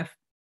 over F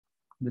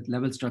with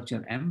level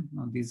structure M.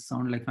 Now, these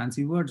sound like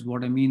fancy words.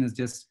 What I mean is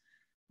just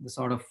the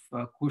sort of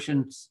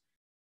quotients.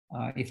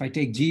 If I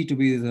take G to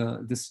be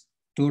this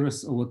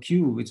torus over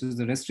Q, which is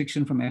the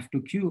restriction from F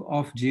to Q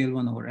of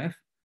GL1 over F,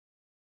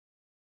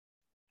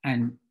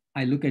 and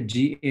I look at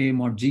GA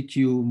mod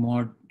GQ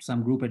mod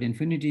some group at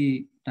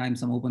infinity times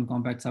some open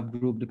compact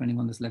subgroup depending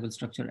on this level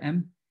structure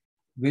M,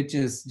 which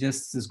is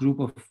just this group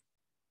of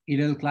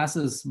ideal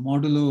classes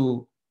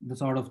modulo the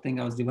sort of thing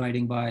I was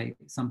dividing by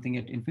something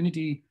at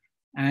infinity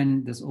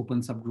and this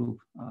open subgroup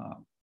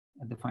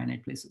at the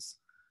finite places.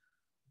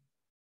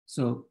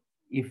 So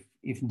if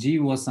G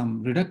was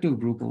some reductive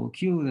group over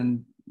Q,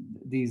 then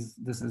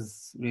this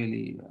is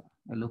really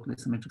a locally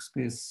symmetric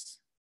space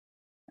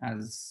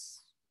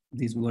as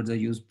these words are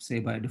used, say,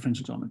 by a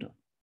differential geometer.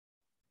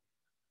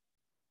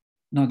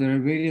 Now, there are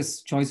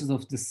various choices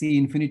of the C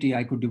infinity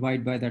I could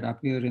divide by that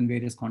appear in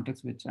various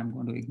contexts, which I'm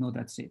going to ignore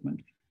that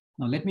statement.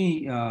 Now, let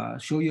me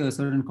show you a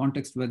certain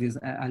context where these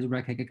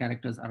algebraic Hecke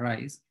characters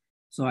arise.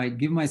 So I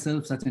give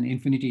myself such an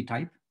infinity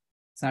type,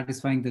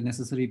 satisfying the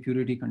necessary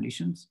purity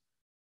conditions.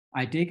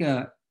 I take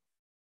a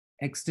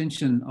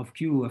extension of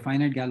Q, a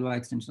finite Galois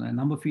extension, a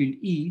number field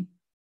E,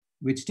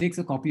 which takes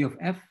a copy of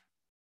F,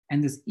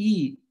 and this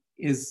E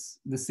is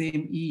the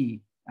same E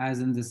as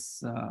in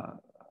this,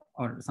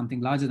 or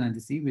something larger than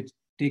this E, which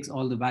takes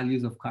all the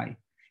values of chi.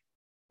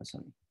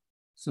 Sorry.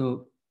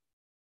 So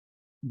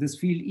this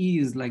field E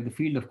is like the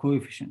field of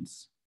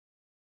coefficients.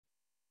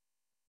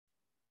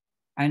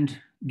 And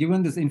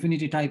given this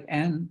infinity type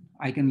N,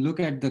 I can look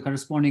at the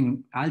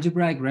corresponding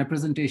algebraic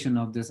representation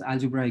of this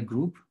algebraic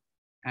group.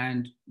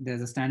 And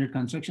there's a standard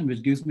construction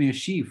which gives me a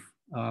sheaf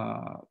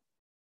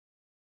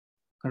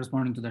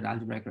corresponding to that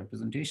algebraic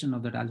representation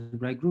of that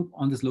algebraic group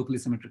on this locally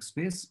symmetric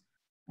space.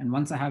 And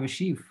once I have a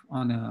sheaf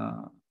on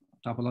a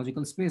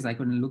topological space, I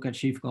can look at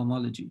sheaf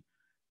cohomology.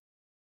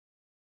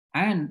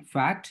 And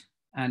fact,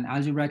 an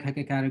algebraic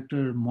Hecke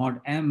character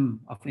mod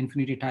M of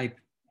infinity type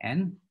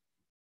N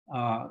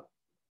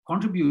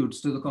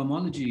contributes to the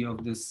cohomology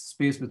of this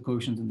space with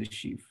coefficients in this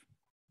sheaf.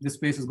 This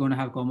space is going to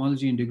have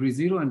cohomology in degree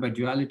 0, and by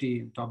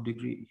duality, top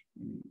degree,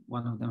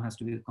 one of them has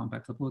to be the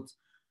compact supports.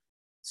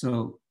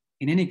 So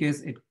in any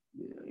case, it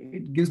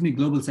gives me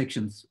global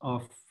sections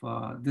of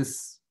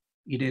this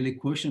idyllic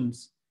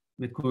quotients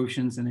with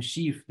coefficients in a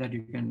sheaf that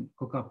you can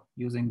cook up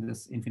using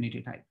this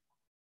infinity type.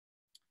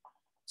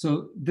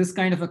 So this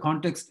kind of a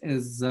context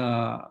is,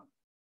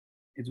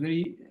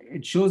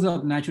 it shows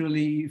up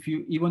naturally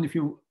even if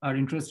you are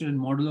interested in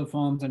modular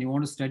forms and you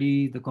want to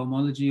study the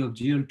cohomology of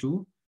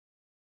GL2,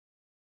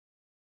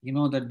 you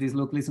know that these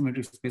locally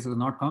symmetric spaces are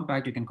not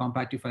compact. You can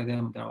compactify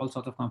them. There are all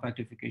sorts of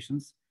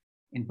compactifications.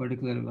 In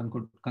particular, one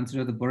could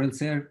consider the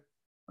Borel-Serre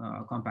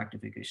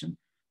compactification.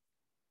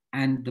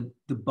 And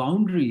the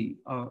boundary,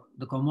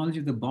 the cohomology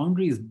of the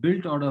boundary is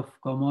built out of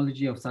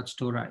cohomology of such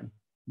tori,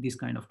 these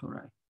kind of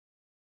tori,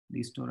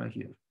 these tori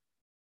here.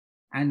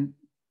 And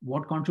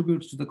what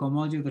contributes to the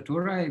cohomology of the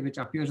tori, which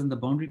appears in the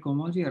boundary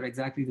cohomology, are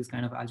exactly this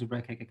kind of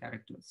algebraic Hecke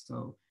characters.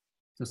 So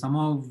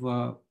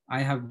somehow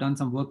I have done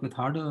some work with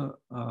Harder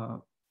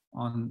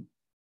on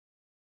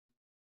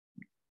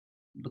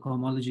the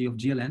cohomology of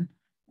GLN,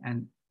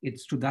 and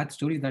it's to that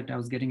story that I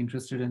was getting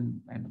interested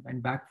in and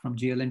went back from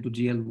GLN to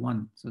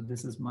GL1. So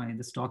this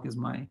talk is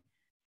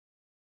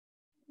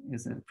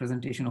a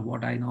presentation of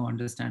what I now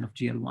understand of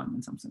GL1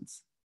 in some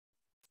sense.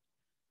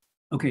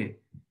 Okay,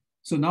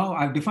 so now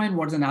I've defined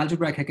what's an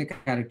algebraic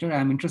Hecke character.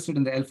 I'm interested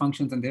in the L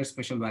functions and their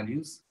special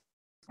values.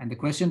 And the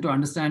question to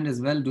understand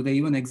is, well, do they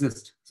even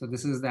exist? So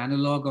this is the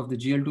analog of the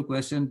GL2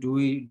 question. Do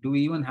we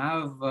even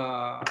have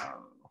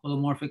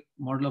holomorphic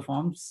modular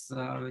forms,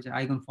 which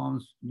are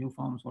eigenforms, new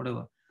forms,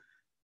 whatever?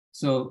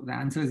 So the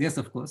answer is yes,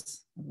 of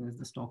course. Otherwise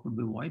this talk would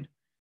be void.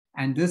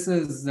 And this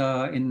is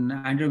in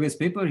Andrew's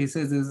paper. He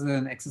says this is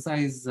an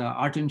exercise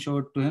Artin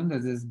showed to him.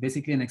 This is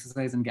basically an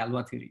exercise in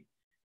Galois theory.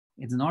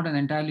 It's not an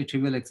entirely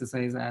trivial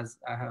exercise, as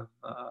I have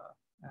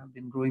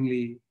been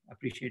growingly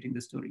appreciating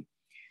the story.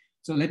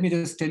 So let me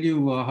just tell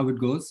you how it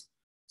goes.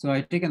 So I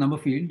take a number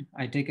field,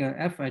 I take a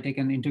F, I take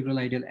an integral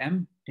ideal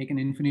M, take an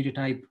infinity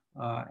type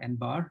N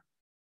bar,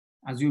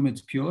 assume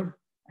it's pure,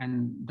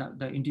 and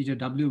the integer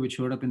W, which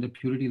showed up in the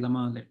purity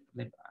lemma,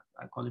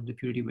 I call it the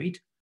purity weight.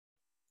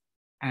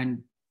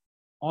 And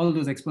all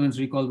those exponents,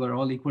 recall, were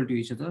all equal to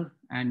each other.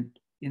 And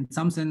in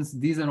some sense,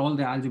 these are all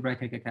the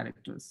algebraic Hecke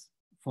characters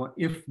for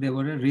if they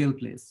were a real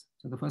place.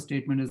 So the first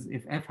statement is,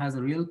 if F has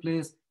a real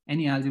place,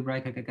 any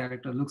algebraic Hecke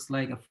character looks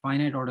like a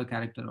finite order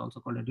character, also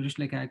called a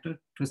Dirichlet character,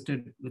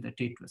 twisted with a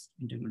Tate twist,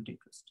 integral Tate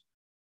twist.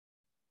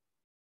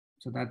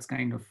 So that's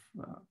kind of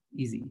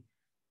easy.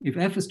 If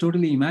F is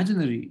totally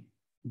imaginary,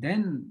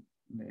 then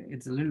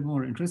it's a little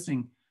more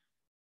interesting.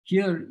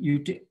 Here,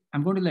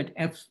 I'm going to let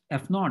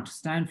F naught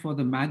stand for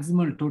the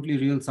maximal totally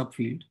real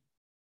subfield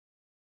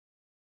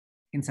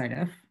inside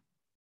F.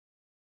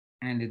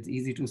 And it's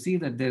easy to see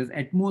that there's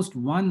at most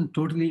one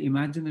totally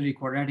imaginary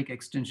quadratic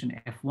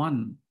extension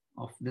F1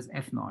 of this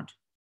F naught.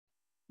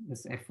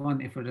 This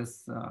F1, if it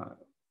is a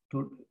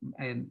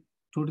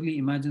totally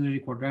imaginary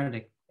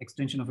quadratic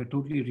extension of a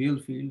totally real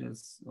field,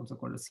 is also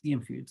called a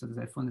CM field. So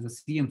this F1 is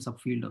a CM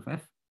subfield of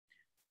F.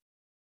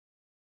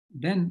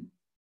 Then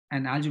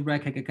an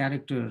algebraic Hecke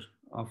character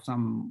of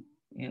some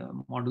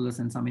modulus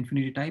and some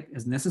infinity type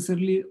is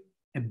necessarily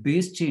a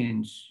base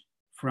change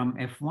from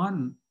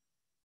F1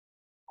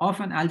 of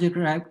an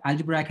algebraic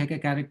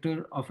Hecke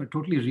character of a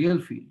totally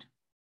real field,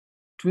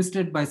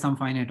 twisted by some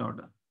finite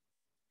order.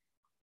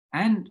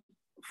 And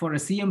for a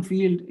CM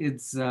field,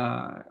 it's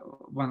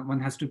one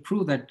has to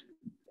prove that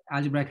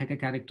algebraic Hecke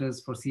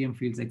characters for CM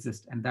fields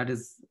exist, and that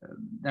is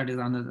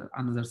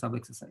another sub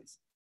exercise.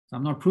 So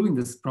I'm not proving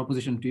this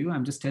proposition to you.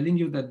 I'm just telling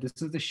you that this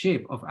is the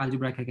shape of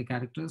algebraic Hecke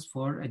characters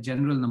for a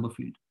general number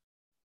field.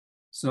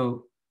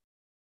 So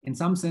in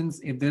some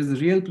sense, if there's a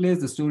real place,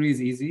 the story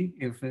is easy.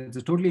 If it's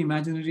a totally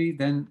imaginary,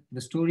 then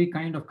the story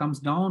kind of comes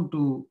down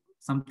to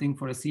something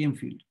for a CM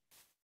field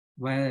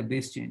via a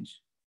base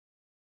change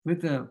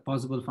with a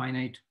possible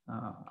finite,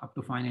 up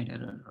to finite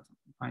error or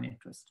finite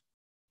twist.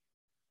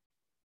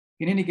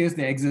 In any case,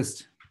 they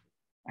exist.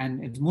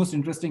 And it's most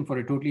interesting for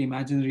a totally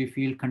imaginary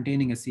field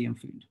containing a CM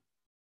field.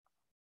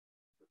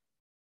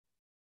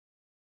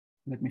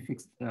 Let me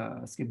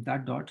skip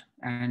that dot.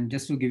 And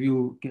just to give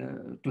you,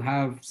 to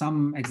have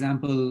some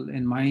example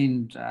in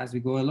mind as we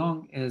go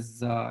along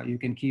is you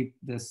can keep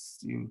this,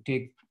 you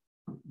take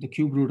the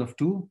cube root of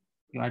 2,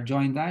 you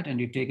adjoin that, and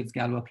you take its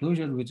Galois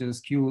closure, which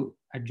is q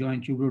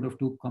adjoin cube root of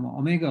 2 comma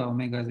omega.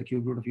 Omega is a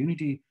cube root of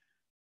unity.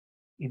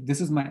 If this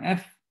is my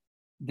f,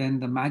 then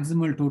the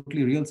maximal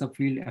totally real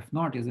subfield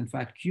f0 is in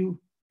fact q,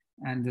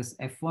 and this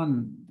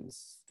f1,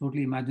 this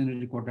totally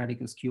imaginary quadratic,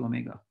 is q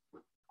omega.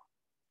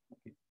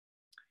 Okay.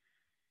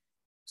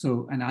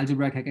 So an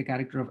algebraic Hecke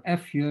character of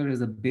f here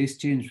is a base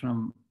change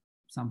from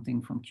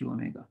something from q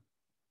omega,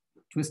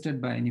 twisted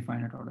by any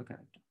finite order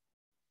character.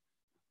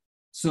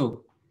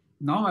 So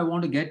now I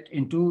want to get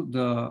into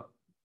the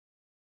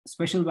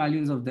special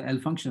values of the L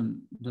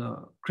function,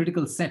 the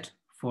critical set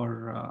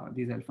for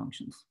these L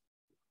functions.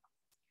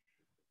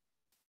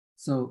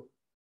 So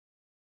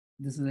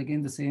this is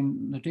again the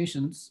same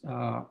notations.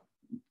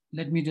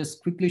 Let me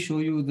just quickly show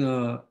you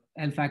the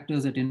L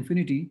factors at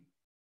infinity.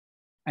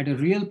 At a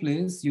real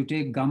place, you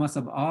take gamma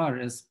sub r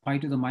as pi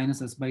to the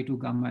minus s by 2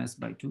 gamma s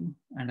by 2.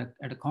 And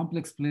at a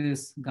complex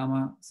place,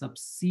 gamma sub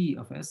c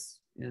of s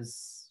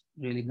is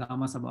really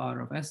gamma sub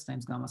r of s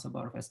times gamma sub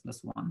r of s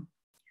plus 1.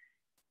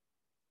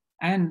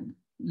 And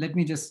let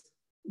me just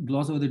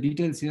gloss over the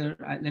details here.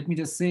 Let me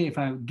just say, if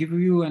I give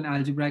you an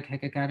algebraic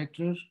Hecke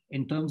character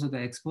in terms of the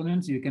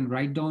exponents, you can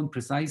write down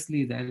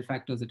precisely the L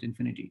factors at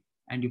infinity,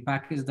 and you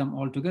package them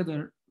all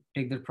together,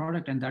 take their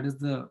product, and that is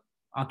the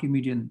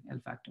Archimedean L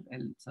factor,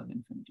 L sub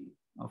infinity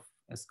of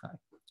S chi.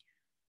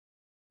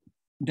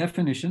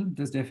 Definition,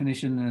 this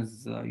definition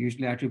is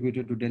usually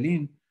attributed to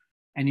Deligne.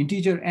 An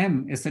integer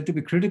m is said to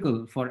be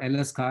critical for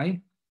LS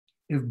chi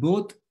if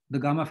both the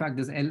gamma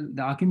factors,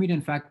 the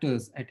Archimedean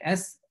factors at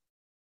S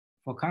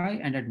for chi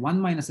and at 1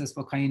 minus s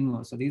for chi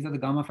inverse. So these are the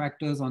gamma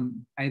factors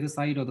on either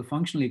side of the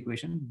functional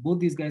equation. Both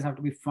these guys have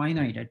to be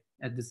finite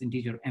at this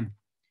integer m.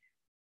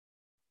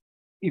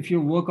 If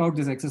you work out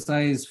this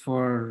exercise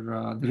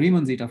for the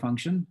Riemann zeta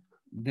function,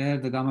 there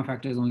the gamma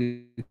factor is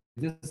only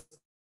this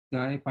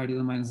guy, pi to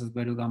the minus s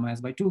by 2 gamma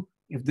s by 2.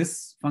 If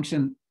this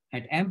function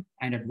at m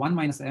and at 1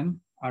 minus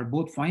m are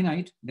both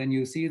finite, then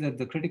you see that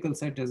the critical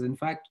set is in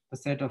fact a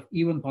set of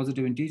even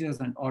positive integers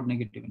and odd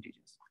negative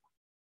integers.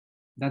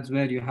 That's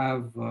where you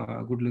have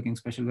good looking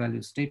special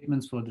value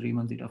statements for the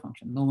Riemann zeta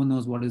function. No one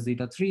knows what is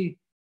zeta 3.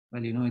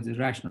 Well, you know it's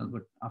irrational,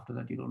 but after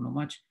that you don't know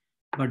much.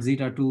 But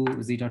zeta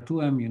 2, zeta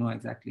 2m, you know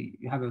exactly.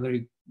 You have a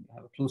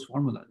close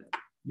formula there,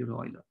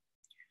 Euro-Euler.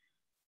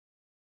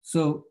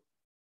 So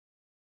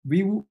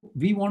we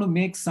want to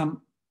make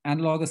some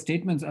analogous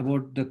statements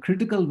about the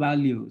critical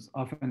values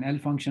of an L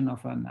function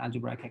of an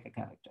algebraic Hecke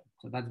character.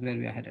 So that's where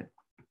we are headed.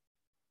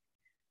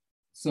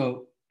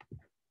 So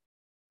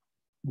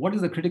what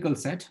is the critical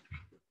set?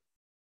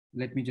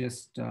 Let me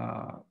just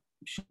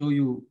show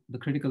you the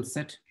critical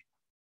set,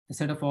 the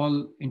set of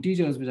all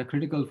integers which are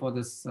critical for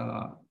this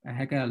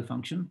Hecke L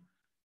function.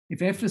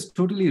 If f is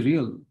totally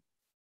real,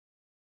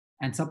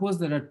 and suppose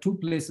there are two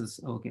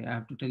places, okay, I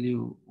have to tell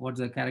you what's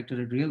the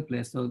character at real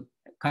place. So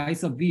chi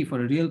sub v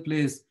for a real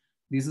place,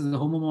 this is a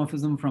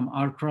homomorphism from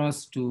R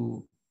cross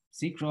to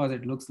C cross.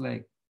 It looks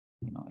like,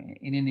 you know,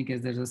 in any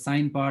case, there's a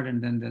sign part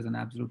and then there's an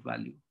absolute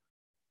value.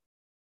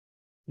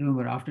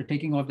 Remember, after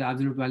taking off the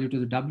absolute value to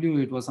the W,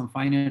 it was some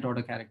finite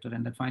order character,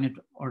 and that finite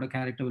order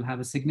character will have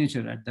a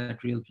signature at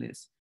that real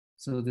place.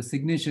 So the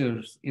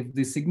signatures, if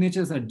the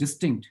signatures are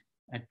distinct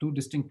at two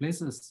distinct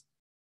places,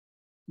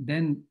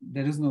 then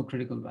there is no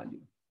critical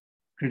value,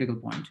 critical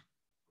point.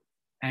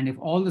 And if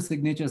all the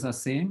signatures are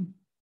same,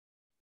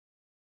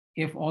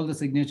 if all the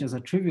signatures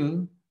are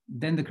trivial,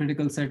 then the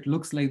critical set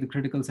looks like the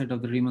critical set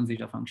of the Riemann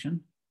zeta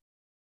function.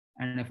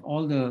 And if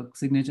all the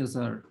signatures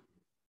are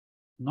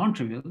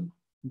non-trivial,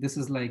 this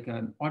is like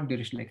an odd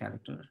Dirichlet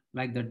character,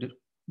 like the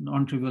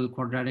non-trivial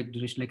quadratic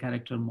Dirichlet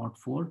character mod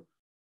 4.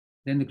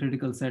 Then the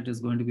critical set is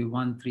going to be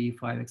 1, 3,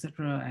 5,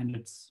 etc. And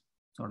it's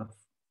sort of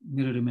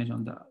mirror image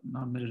on the,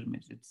 not mirror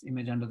image, it's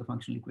image under the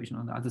functional equation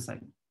on the other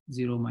side,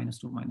 0, minus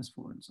 2, minus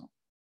 4, and so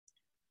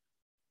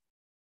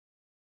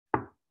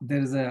on.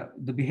 There is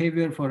the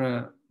behavior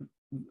for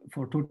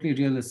totally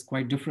real is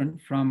quite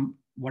different from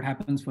what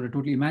happens for a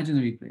totally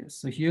imaginary place.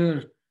 So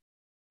here,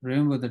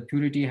 remember that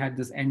purity had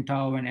this n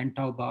tau and n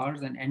tau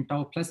bars, and n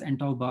tau plus n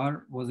tau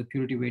bar was a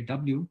purity weight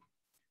W.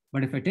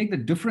 But if I take the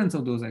difference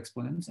of those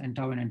exponents, n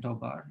tau and n tau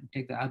bar, and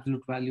take the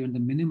absolute value and the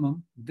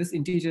minimum, this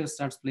integer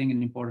starts playing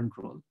an important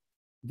role.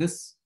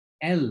 This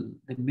L,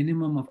 the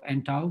minimum of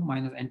n tau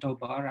minus n tau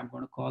bar, I'm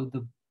going to call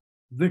the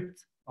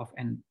width of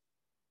n,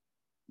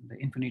 the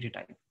infinity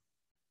type.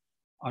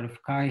 Or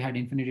if chi had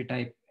infinity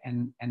type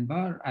n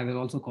bar, I will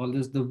also call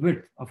this the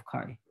width of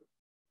chi.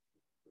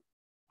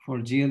 For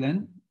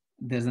GLN,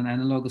 there's an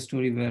analogous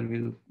story where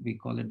we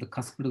call it the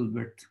cuspidal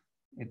width.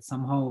 It's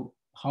somehow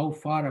how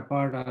far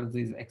apart are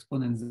these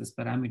exponents, these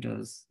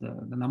parameters,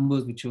 the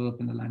numbers which show up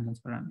in the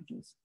Langlands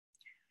parameters.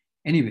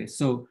 Anyway,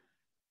 so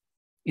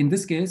in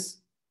this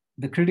case,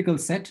 the critical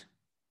set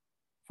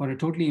for a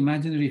totally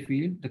imaginary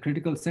field, the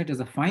critical set is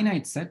a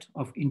finite set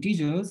of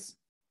integers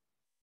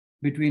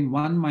between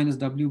 1 minus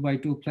w by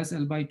 2 plus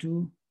L by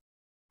 2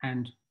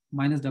 and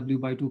minus w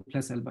by 2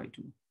 plus L by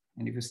 2.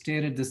 And if you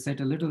stare at this set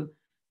a little,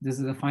 this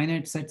is a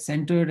finite set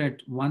centered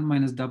at 1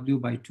 minus w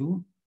by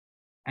 2.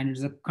 And it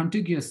is a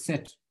contiguous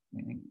set,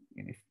 meaning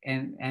if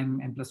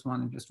n plus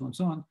 1, n plus 2, and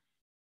so on,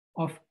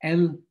 of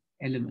L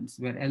elements,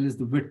 where L is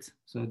the width.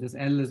 So this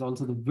L is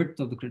also the width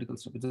of the critical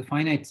step. It's a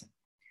finite set.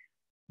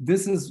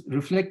 This is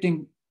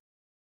reflecting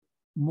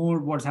more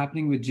what's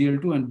happening with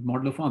GL2 and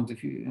modular forms.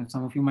 If you,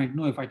 some of you might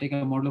know, if I take a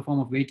modular form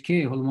of weight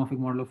K, holomorphic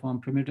modular form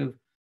primitive,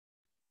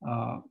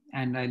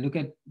 and I look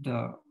at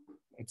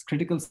its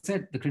critical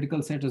set, the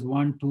critical set is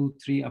 1, 2,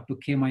 3, up to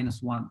K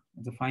minus 1.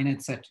 It's a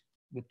finite set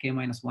with K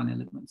minus 1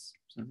 elements.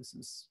 So this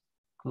is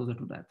closer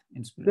to that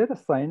in spirit. Is there a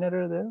sign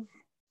error there?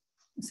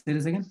 Say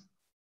this again.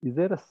 Is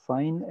there a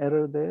sign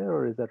error there,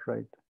 or is that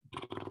right?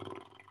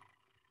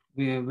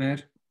 Where?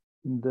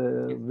 In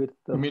the width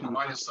of... You mean a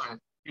minus sign.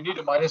 You need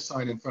a minus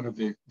sign in front of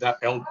that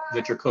L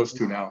that you're close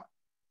to now.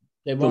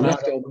 They The won't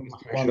left have L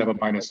should have a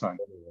minus sign.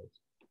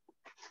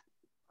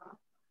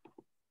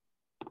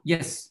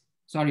 Yes,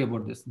 sorry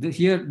about this.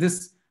 Here,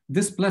 this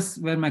plus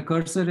where my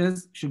cursor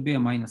is should be a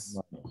minus.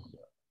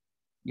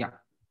 Yeah,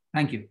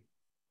 thank you.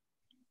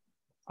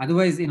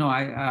 Otherwise, you know,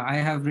 I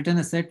have written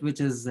a set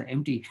which is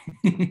empty.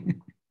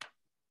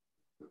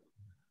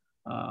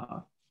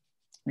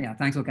 Yeah,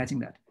 thanks for catching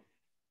that.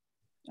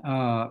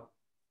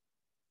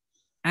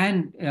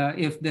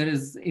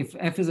 If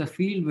F is a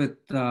field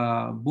with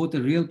both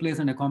a real place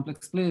and a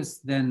complex place,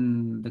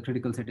 then the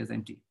critical set is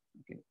empty.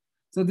 Okay,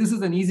 so this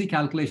is an easy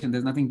calculation.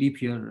 There's nothing deep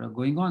here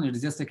going on. It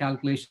is just a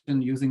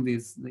calculation using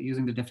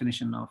the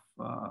definition of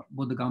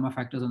both the gamma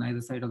factors on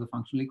either side of the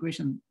functional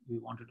equation. We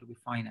want it to be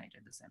finite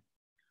at this end.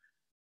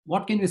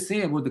 What can we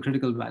say about the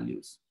critical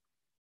values?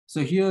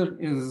 So here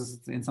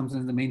is, in some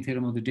sense, the main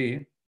theorem of the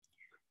day.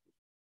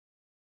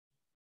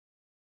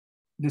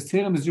 This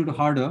theorem is due to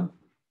Harder.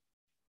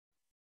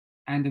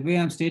 And the way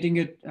I'm stating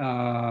it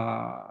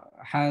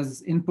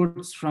has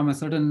inputs from a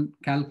certain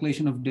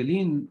calculation of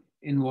Deligne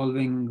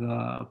involving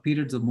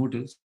periods of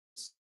motives,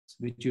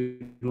 which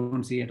you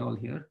don't see at all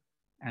here.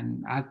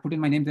 And I've put in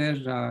my name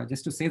there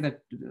just to say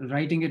that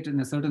writing it in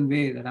a certain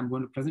way that I'm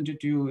going to present it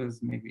to you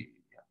is maybe,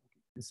 yeah,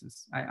 this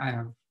is, I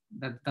have,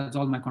 that's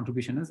all my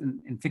contribution is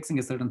in fixing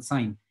a certain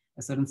sign,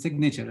 a certain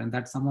signature, and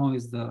that somehow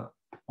is the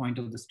point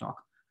of this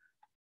talk.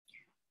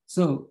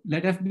 So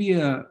let F be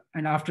a,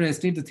 and after I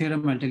state the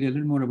theorem, I'll tell you a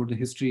little more about the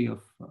history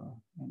of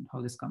and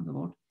how this comes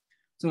about.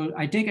 So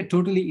I take a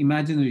totally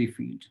imaginary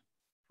field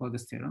for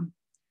this theorem.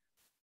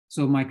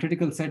 So my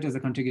critical set is a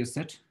contiguous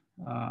set.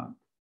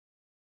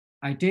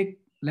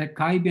 Let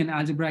chi be an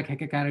algebraic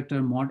Hecke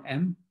character mod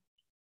M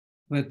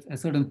with a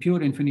certain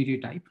pure infinity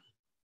type.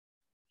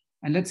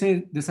 And let's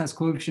say this has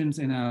coefficients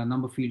in a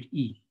number field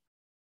E.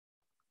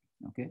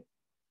 Okay.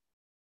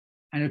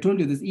 And I told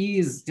you this E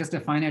is just a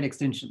finite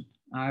extension.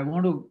 I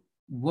want to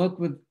work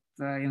with,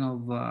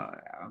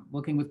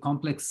 working with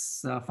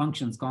complex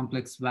functions,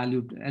 complex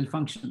valued L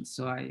functions.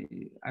 So I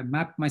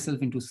map myself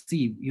into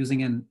C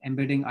using an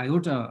embedding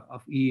iota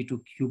of E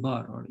to Q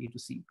bar or E to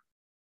C.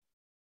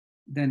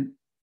 Then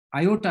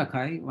iota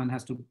chi, one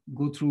has to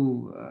go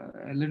through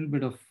a little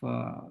bit of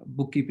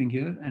bookkeeping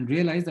here and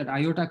realize that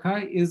iota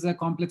chi is a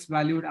complex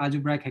valued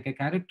algebraic Hecke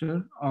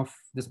character of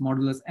this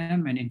modulus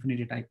M and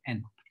infinity type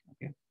N.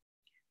 Okay.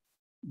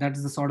 That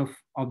is the sort of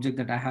object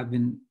that I have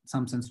been, in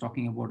some sense,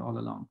 talking about all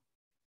along.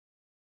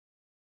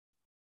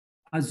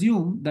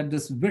 Assume that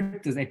this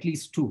width is at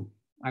least 2.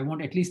 I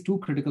want at least 2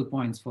 critical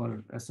points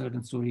for a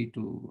certain story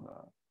to,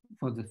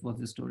 for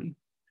this story.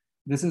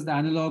 This is the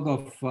analog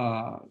of,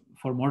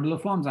 for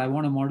modular forms, I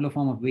want a modular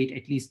form of weight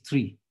at least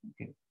 3.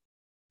 Okay.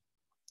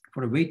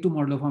 For a weight 2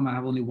 modular form, I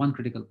have only 1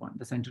 critical point,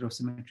 the center of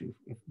symmetry.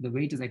 If the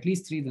weight is at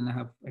least 3, then I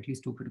have at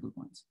least 2 critical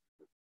points.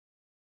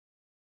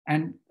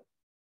 And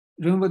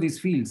remember these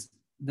fields.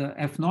 The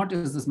F0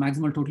 is this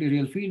maximal totally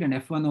real field, and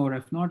F1 over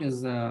F0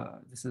 is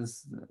this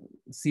is the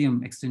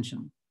CM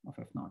extension of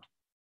F0.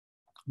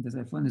 This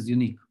F1 is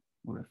unique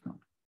over F0.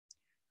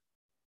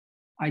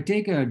 I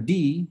take a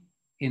D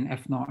in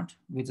F0,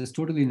 which is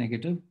totally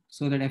negative,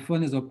 so that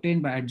F1 is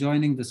obtained by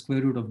adjoining the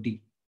square root of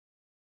D.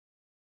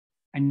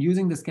 And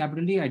using this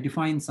capital D, I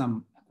define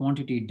some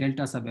quantity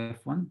delta sub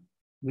F1,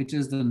 which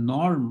is the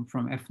norm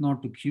from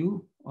F0 to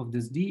Q of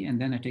this D, and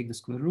then I take the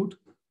square root.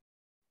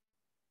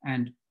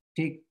 and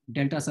take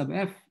delta sub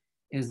f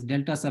is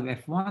delta sub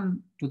f1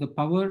 to the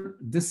power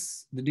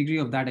this, the degree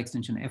of that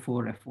extension, f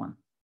over f1.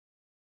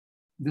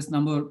 This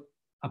number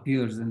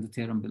appears in the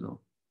theorem below.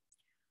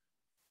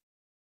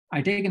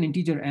 I take an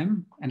integer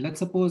m, and let's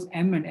suppose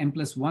m and m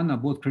plus 1 are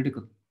both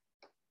critical.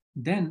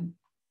 Then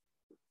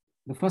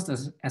the first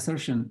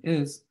assertion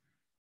is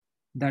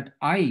that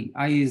I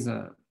is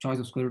a choice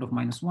of square root of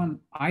 -1,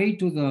 I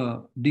to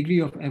the degree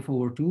of f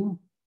over 2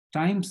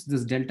 times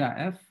this delta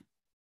f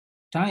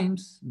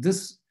times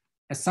this,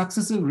 a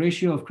successive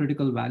ratio of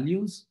critical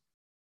values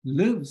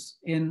lives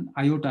in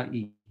iota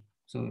e.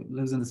 So it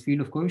lives in this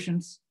field of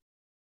coefficients,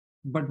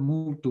 but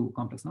moved to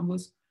complex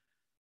numbers.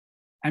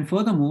 And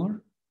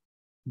furthermore,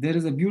 there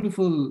is a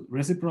beautiful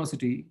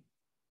reciprocity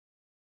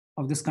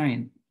of this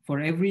kind. For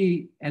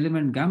every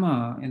element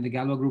gamma in the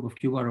Galois group of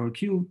q bar over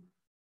q,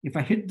 if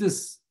I hit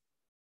this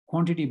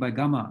quantity by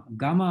gamma,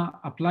 gamma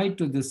applied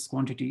to this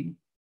quantity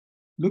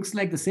looks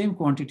like the same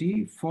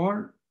quantity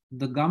for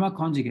the gamma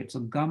conjugate.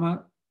 So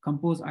gamma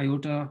compose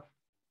iota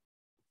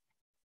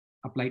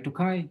applied to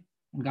chi,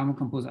 and gamma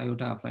compose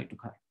iota applied to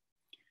chi.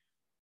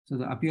 So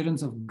the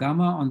appearance of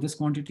gamma on this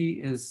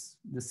quantity is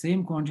the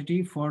same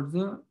quantity for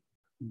the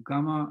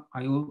gamma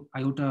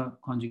iota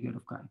conjugate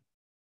of chi.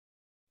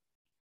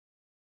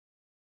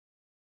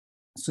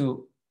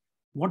 So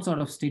what sort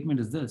of statement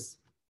is this?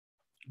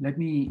 Let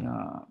me,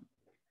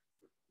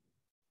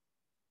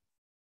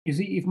 you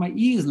see, if my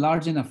E is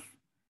large enough,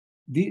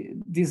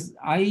 this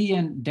I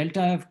and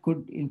delta F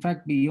could in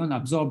fact be even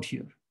absorbed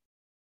here.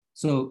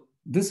 So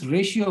this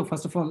ratio,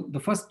 first of all, the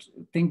first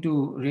thing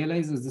to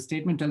realize is the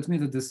statement tells me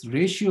that this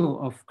ratio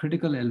of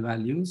critical L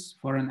values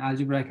for an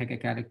algebraic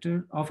Hecke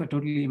character of a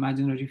totally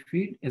imaginary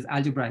field is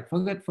algebraic.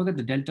 Forget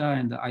the delta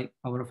and the I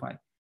power of I.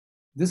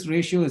 This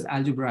ratio is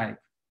algebraic.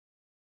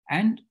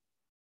 And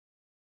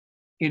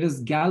it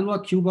is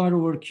Galois q bar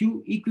over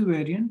q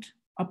equivariant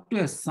up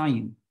to a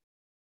sign.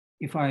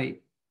 If I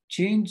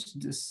change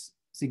this,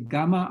 see,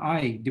 gamma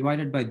I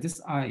divided by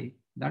this I,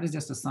 that is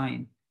just a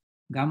sign.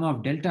 Gamma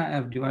of delta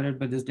F divided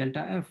by this delta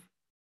F,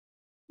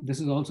 this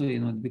is also,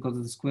 because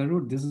of the square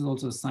root, this is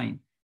also a sign.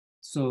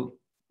 So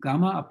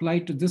gamma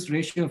applied to this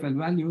ratio of L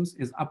values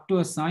is up to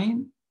a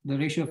sign, the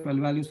ratio of L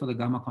values for the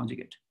gamma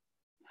conjugate.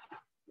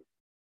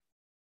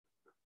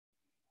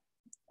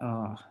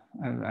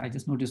 I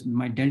just noticed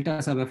my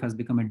delta sub F has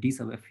become a D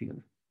sub F here.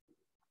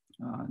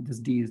 This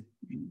D is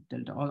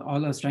delta.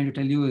 All I was trying to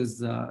tell you is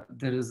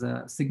there is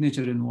a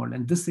signature involved,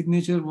 and this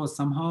signature was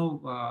somehow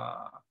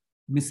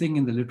missing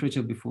in the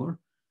literature before.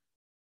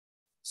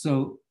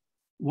 So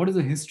what is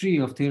the history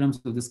of theorems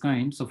of this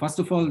kind? So first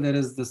of all, there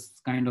is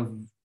this kind of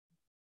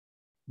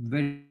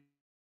very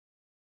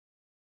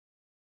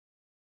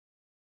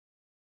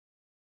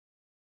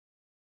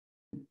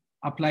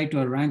applied to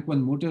a rank 1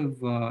 motive,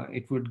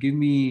 it would give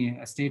me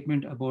a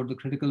statement about the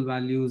critical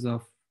values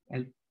of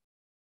L.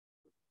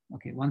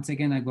 Okay, once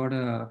again, I got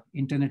a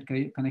internet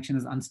connection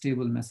is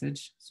unstable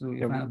message. So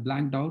if I have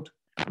blanked out.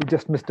 We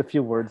just missed a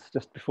few words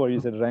just before you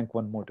said rank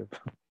 1 motive.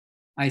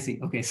 I see,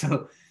 okay,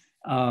 so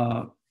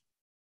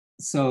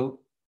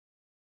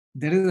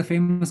there is a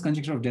famous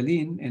conjecture of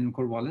Deligne in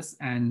Corvallis,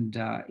 and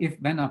if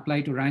when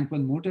applied to rank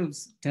 1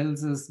 motives,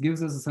 gives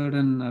us a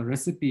certain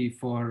recipe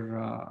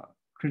for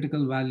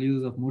critical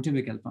values of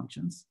motivic L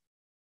functions,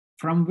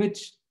 from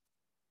which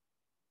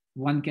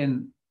one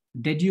can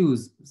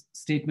deduce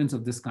statements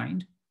of this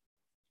kind.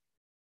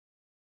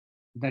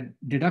 That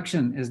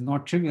deduction is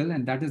not trivial,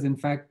 and that is in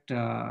fact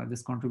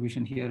this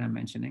contribution here I'm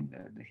mentioning,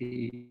 that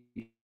he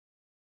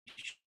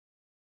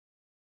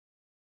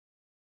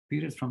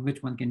periods from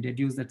which one can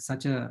deduce that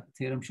such a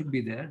theorem should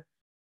be there.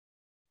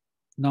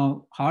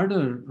 Now,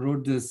 Harder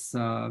wrote this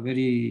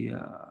very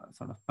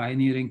sort of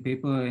pioneering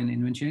paper in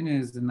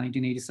Inventiones in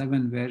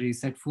 1987, where he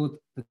set forth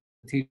the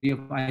theory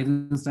of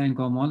Eisenstein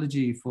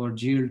cohomology for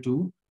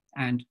GL2.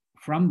 And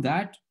from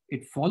that,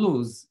 it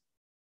follows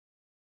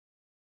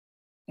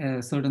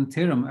a certain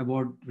theorem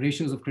about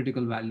ratios of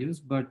critical values.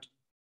 But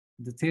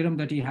the theorem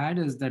that he had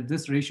is that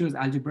this ratio is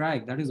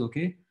algebraic, that is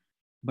okay.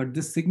 But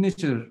this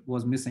signature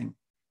was missing.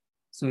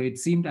 So it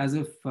seemed as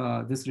if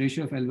this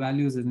ratio of L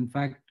values is in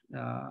fact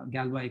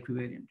Galois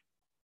equivariant.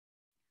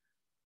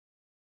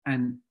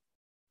 And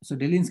so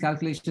Deligne's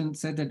calculation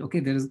said that, okay,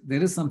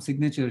 there is some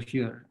signature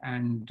here.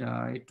 And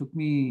it took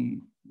me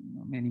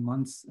many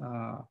months,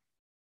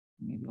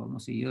 maybe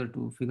almost a year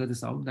to figure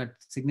this out. That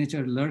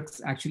signature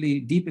lurks actually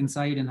deep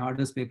inside in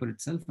Harder's paper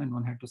itself, and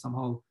one had to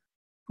somehow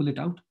pull it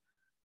out.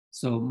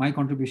 So my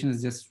contribution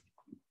is just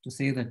to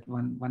say that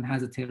one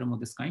has a theorem of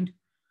this kind.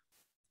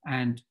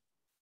 And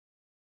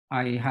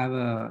I have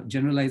a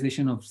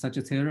generalization of such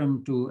a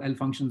theorem to L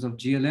functions of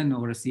GLN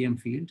over a CM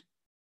field.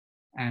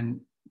 And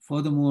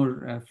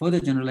furthermore, further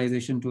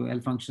generalization to L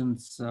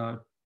functions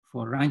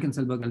for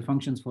Rankin-Selberg L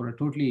functions for a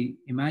totally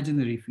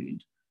imaginary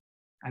field.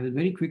 I will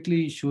very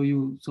quickly show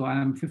you. So I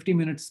am 50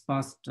 minutes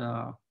past,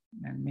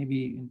 and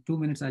maybe in 2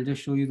 minutes, I'll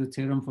just show you the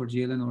theorem for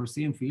GLN over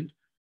CM field.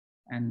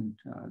 And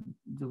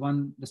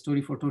the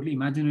story for totally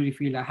imaginary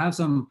field, I have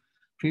some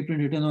preprint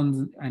written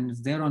on, and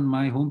it's there on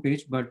my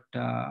homepage, but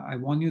I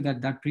warn you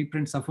that that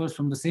preprint suffers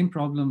from the same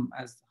problem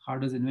as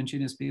Harder's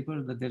inventionist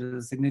paper, that there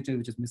is a signature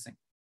which is missing.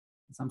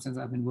 In some sense,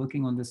 I've been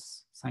working on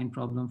this sign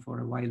problem for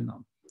a while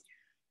now.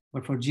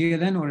 But for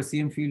GLN or a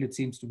CM field, it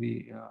seems to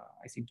be,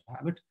 I seem to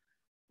have it.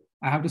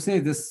 I have to say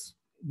this,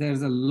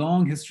 there's a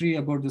long history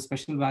about the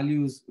special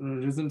values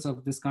results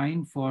of this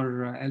kind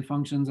for L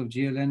functions of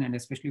GLN, and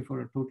especially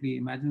for a totally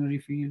imaginary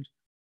field.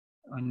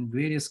 In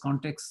various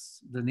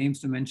contexts, the names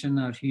to mention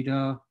are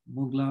Hida,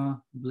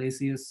 Mugla,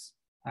 Blasius,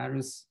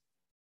 Harris,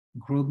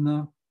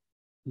 Grosvenor,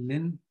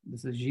 Lin.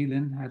 This is G.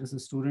 Lin,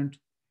 Harris's student.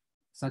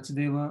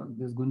 Sachdeva,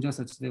 this Gunja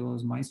Sachdeva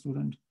was my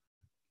student.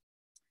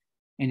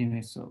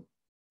 Anyway, so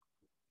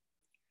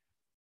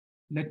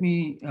let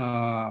me,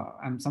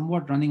 I'm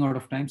somewhat running out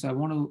of time, so I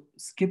want to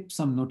skip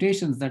some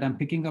notations that I'm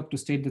picking up to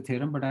state the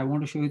theorem, but I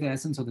want to show you the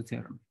essence of the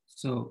theorem.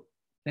 So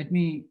let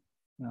me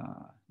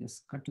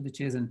just cut to the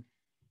chase and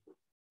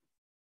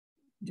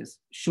just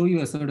show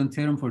you a certain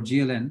theorem for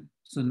GLN.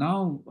 So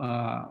now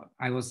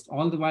I was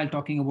all the while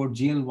talking about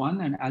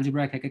GL1 and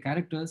algebraic Hecke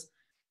characters.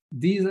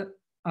 These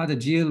are the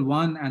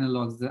GL1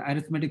 analogs. The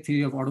arithmetic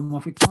theory of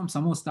automorphic form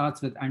somehow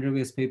starts with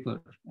Andrewe's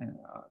paper.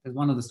 Is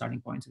one of the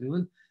starting points, if you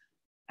will.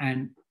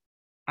 And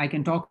I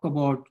can talk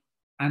about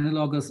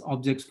analogous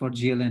objects for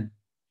GLN.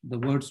 The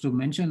words to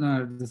mention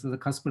are, this is a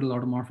cuspidal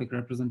automorphic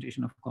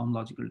representation of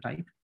cohomological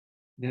type.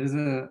 There is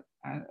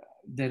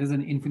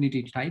an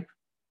infinity type,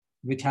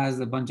 which has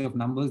a bunch of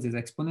numbers, there's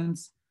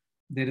exponents.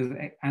 There is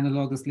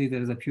analogously,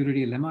 there is a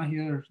purity lemma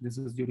here. This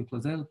is due to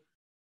Clausel.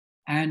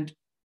 And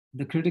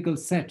the critical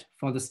set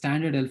for the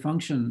standard L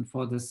function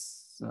for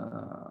this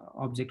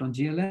object on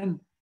GLN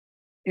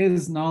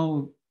is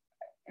now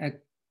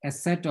a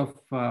set of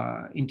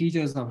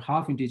integers or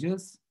half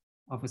integers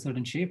of a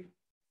certain shape.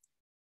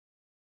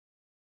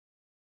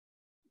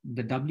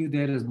 The W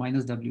there is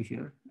minus W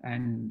here.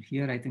 And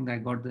here I think I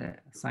got the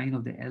sign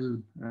of the L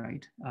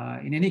right.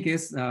 In any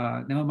case,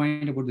 never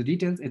mind about the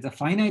details. It's a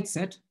finite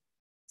set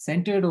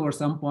centered over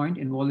some point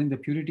involving the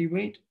purity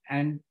weight,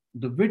 and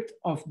the width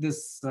of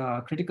this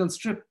critical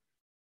strip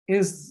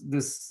is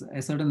this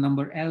a certain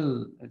number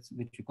L,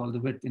 which we call the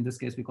width. In this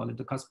case, we call it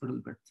the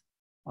cuspidal width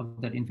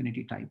of that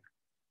infinity type.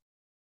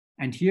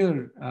 And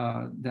here,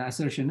 the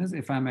assertion is,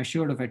 if I'm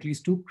assured of at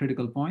least two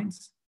critical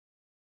points,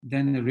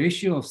 then the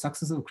ratio of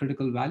successive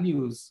critical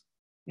values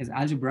is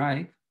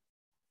algebraic.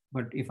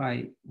 But if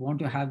I want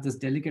to have this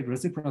delicate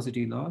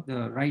reciprocity law,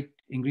 the right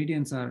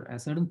ingredients are a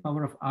certain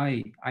power of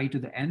I to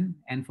the n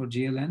for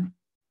GLN,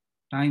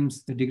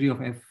 times the degree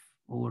of f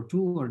over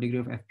 2 or degree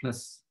of f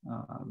plus.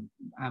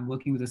 I'm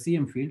working with a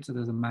CM field, so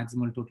there's a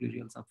maximal totally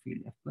real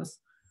subfield f plus.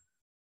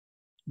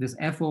 This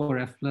f over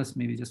f plus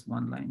may be just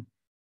one line.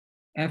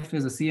 F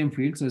is a CM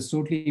field, so it's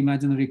totally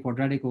imaginary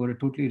quadratic over a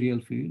totally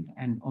real field.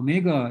 And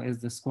omega is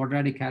this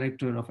quadratic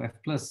character of f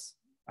plus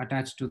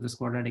attached to this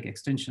quadratic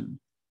extension.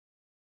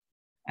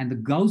 And the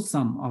Gauss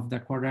sum of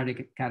that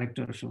quadratic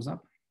character shows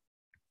up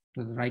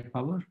to the right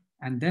power.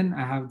 And then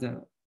I have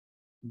the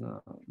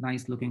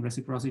nice looking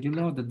reciprocity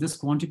law that this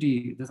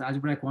quantity, this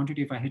algebraic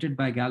quantity, if I hit it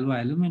by a Galois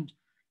element,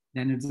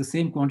 then it's the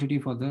same quantity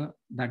for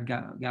that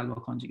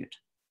Galois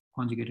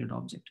conjugated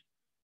object.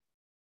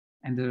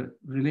 And the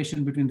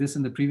relation between this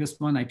and the previous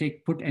one, I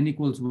put n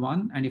equals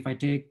 1. And if I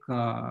take,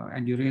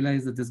 and you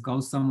realize that this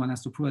Gauss sum, one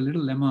has to prove a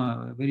little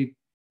lemma, very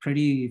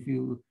pretty. If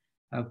you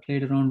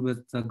played around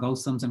with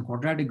Gauss sums and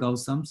quadratic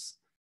Gauss sums,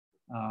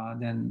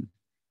 then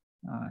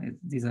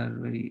these are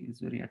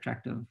very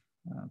attractive,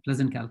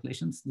 pleasant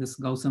calculations. This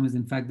Gauss sum is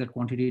in fact that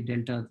quantity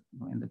delta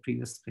in the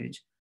previous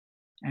page.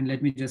 And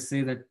let me just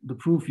say that the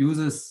proof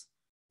uses,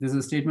 this is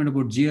a statement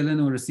about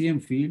GLN over a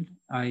CM field.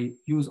 I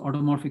use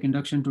automorphic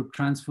induction to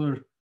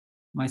transfer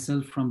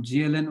myself from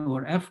GLN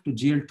over F to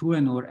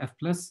GL2N over F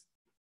plus.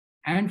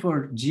 And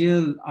for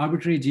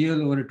arbitrary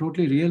GL over a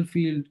totally real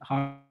field,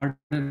 Harder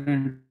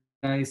and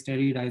I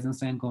studied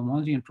Eisenstein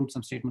cohomology and proved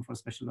some statement for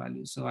special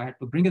values. So I had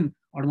to bring in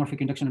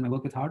automorphic induction in my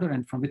work with Harder,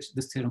 and from which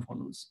this theorem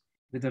follows,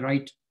 with the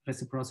right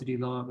reciprocity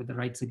law, with the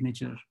right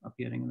signature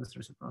appearing in this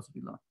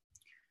reciprocity law.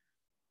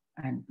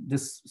 And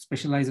this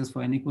specializes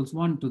for n equals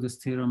 1 to this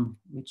theorem,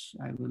 which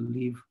I will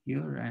leave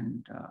here.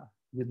 And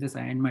with this,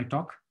 I end my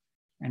talk.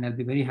 And I'll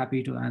be very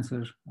happy to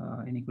answer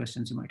any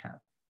questions you might have.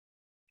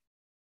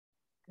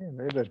 Okay,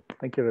 very good.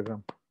 Thank you,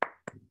 Raghuram.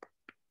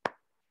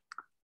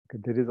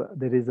 Okay,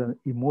 there is an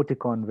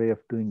emoticon way of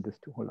doing this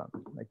too. Hold on,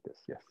 like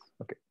this. Yes.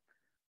 Okay.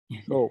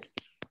 So,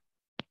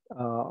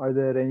 are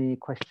there any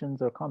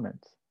questions or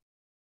comments?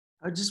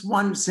 Just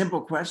one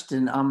simple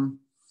question.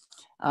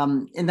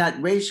 In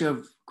that ratio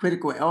of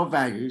critical L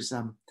values,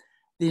 the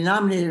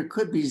denominator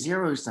could be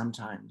 0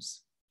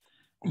 sometimes.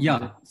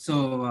 Yeah,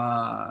 so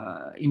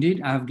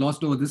indeed, I have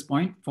glossed over this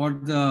point. For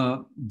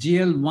the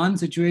GL1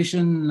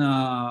 situation,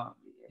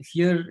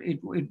 here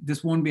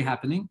this won't be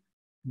happening.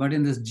 But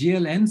in this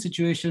GLN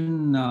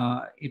situation,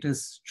 it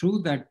is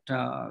true that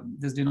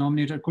this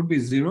denominator could be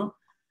 0.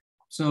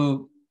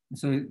 So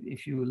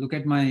if you look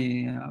at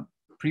my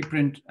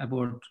preprint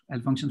about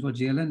L functions for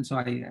GLN, so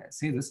I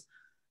say this.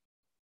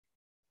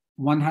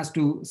 one has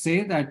to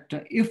say that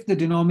if the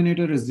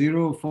denominator is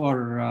 0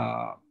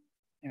 for,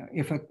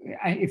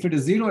 if it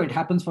is 0, it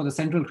happens for the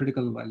central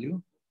critical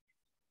value.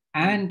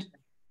 And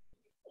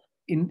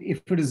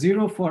if it is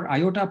 0 for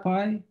iota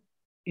pi,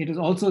 it is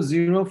also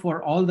 0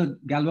 for all the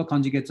Galois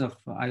conjugates of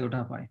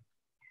iota pi.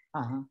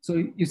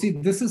 So you see,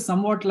 this is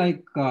somewhat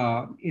like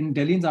in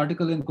Deline's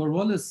article in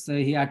Corvallis,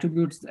 he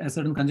attributes a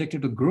certain conjecture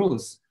to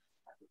Gross.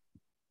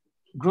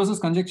 Gross's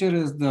conjecture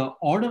is the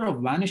order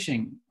of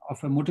vanishing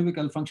of a motivic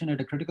L function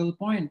at a critical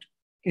point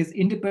is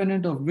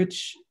independent of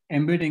which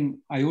embedding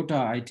iota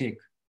I take.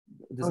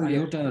 This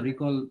iota,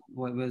 recall,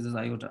 where is this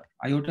iota?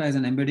 Iota is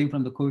an embedding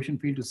from the coefficient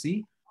field to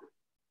C.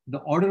 The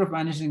order of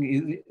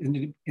vanishing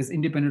is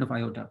independent of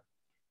iota.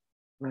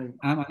 Right.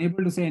 I'm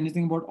unable to say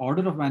anything about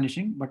order of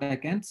vanishing, but I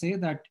can say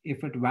that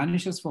if it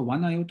vanishes for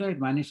one iota, it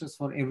vanishes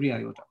for every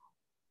iota.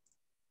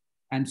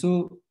 And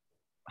so,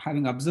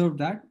 having observed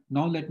that,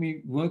 now let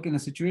me work in a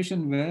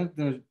situation where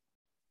the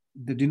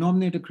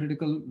denominator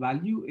critical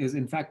value is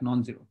in fact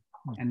non-zero.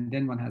 And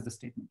then one has the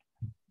statement.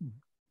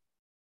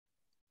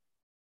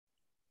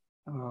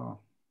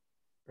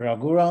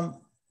 Raghuram?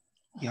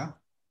 Yeah.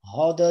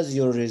 How does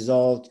your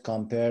result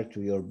compare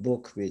to your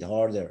book with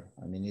Harder?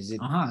 I mean, is it?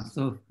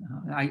 So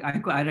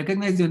I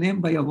recognize your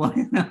name by your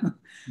voice.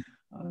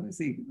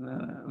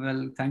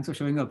 Well, thanks for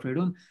showing up,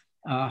 Fredun.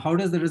 How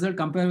does the result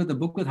compare with the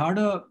book with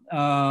Harder?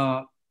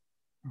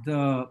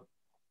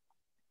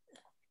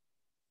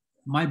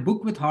 My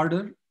book with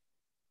Harder,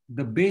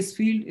 the base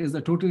field is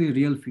a totally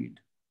real field.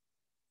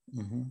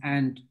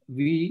 And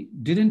we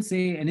didn't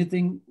say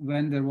anything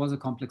when there was a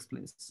complex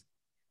place.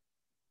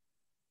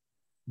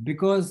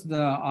 Because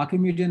the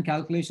Archimedean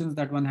calculations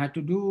that one had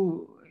to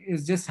do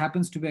just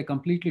happens to be a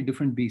completely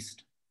different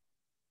beast.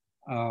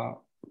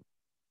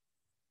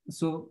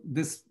 So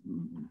this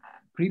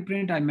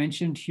preprint I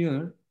mentioned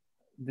here,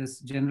 this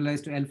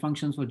generalized to L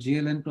functions for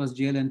GLN plus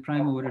GLN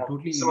prime over a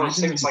totally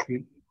imaginary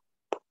field.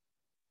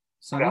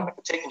 Sorry? Like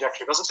the take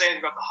conjecture. It doesn't say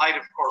anything about the height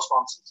of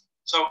correspondences.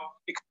 So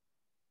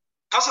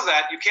because of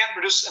that, you can't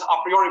produce an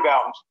a priori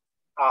bound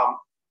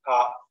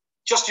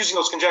just using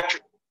those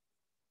conjectures.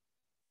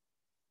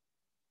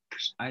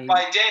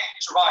 By day,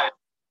 you survive.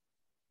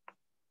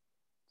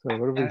 So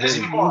what are we this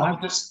doing? For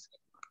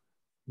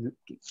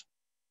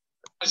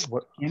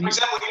example, you need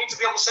to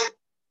be able to say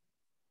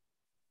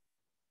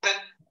that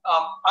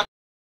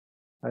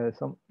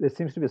there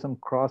seems to be some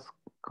cross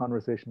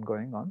conversation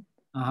going on.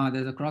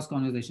 There's a cross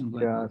conversation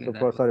going on. Yeah,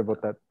 okay, sorry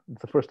about that.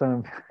 It's the first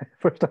time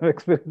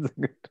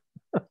experiencing it.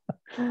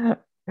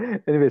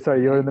 Anyway,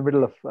 sorry, you're in the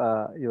middle of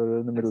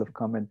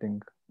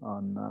commenting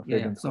on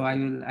So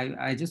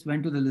I just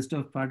went to the list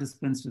of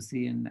participants to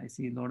see, and I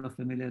see a lot of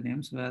familiar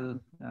names. Well,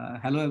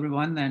 hello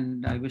everyone,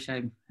 and I wish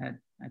I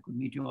could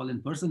meet you all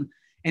in person.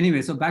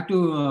 Anyway, so back to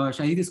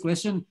Shahidi's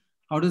question,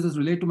 how does this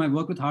relate to my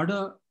work with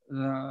Harder?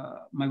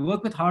 My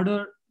work with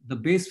Harder, the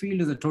base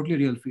field is a totally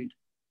real field.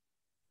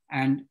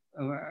 And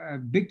a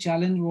big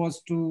challenge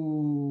was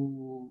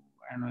to,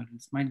 I don't know,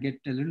 this might get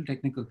a little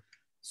technical.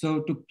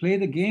 So to play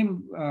the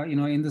game,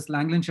 in this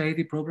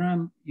Langland-Shahidi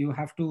program, you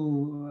have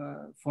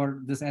to, for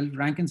this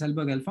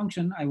Rankin-Selberg L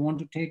function, I want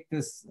to take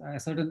this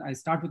I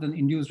start with an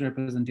induced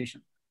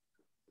representation.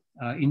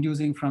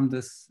 Inducing from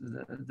the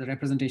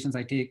representations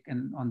I take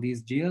on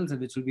these GLs,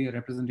 which will be a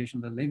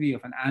representation of the Levy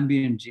of an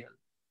ambient GL.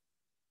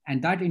 And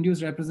that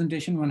induced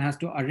representation, one has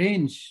to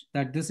arrange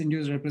that this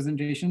induced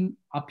representation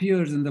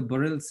appears in the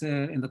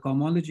Borel-Serre, in the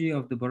cohomology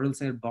of the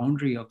Borel-Serre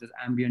boundary of this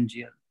ambient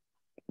GL.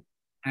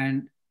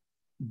 And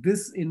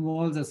this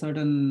involves a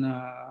certain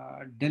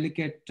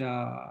delicate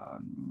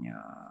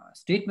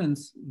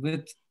statements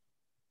with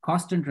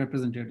constant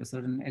represented,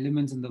 certain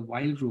elements in the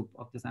while group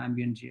of this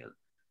ambient GL.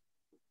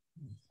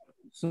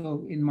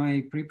 So in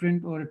my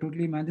preprint or a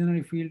totally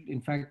imaginary field, in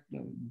fact,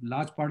 a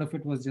large part of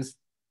it was just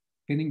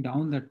pinning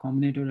down that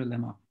combinatorial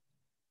lemma.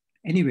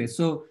 Anyway,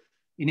 so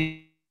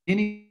in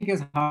any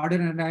case,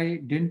 Harder and I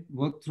didn't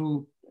work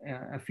through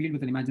a field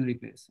with an imaginary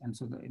place. And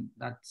so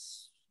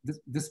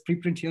this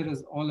preprint here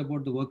is all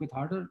about the work with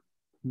Harder,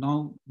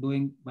 now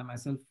doing by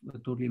myself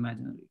totally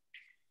imaginary.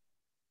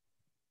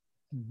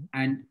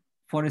 And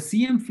for a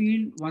CM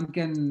field, one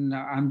can,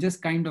 I'm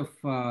just kind of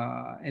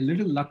a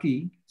little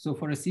lucky. So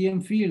for a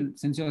CM field,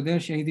 since you're there,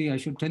 Shahidi, I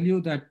should tell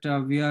you that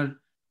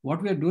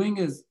what we are doing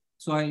is,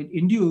 so I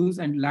induce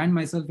and land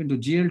myself into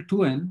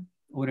GL2N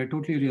over a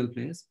totally real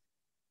place.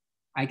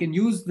 I can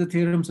use the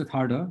theorems with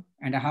Harder,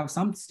 and I have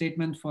some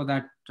statement for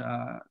that,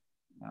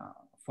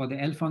 for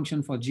the L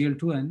function for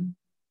GL2N,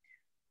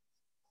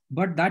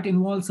 but that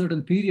involves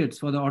certain periods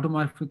for the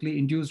automorphically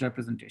induced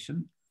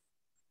representation.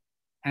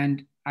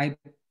 And I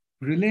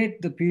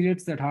relate the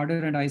periods that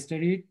Harder and I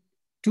studied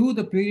to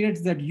the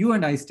periods that you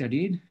and I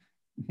studied,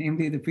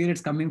 namely the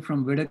periods coming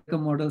from Whittaker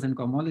models and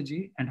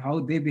cohomology and how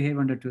they behave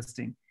under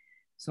twisting.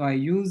 So I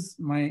use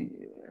my,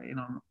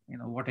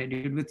 what I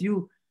did with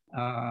you.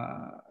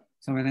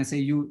 So when I say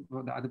you,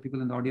 well, the other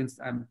people in the audience,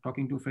 I'm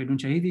talking to Fredun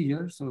Shahidi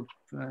here. So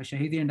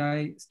Shahidi and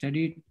I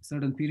studied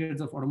certain periods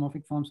of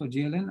automorphic forms for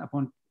GLN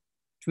upon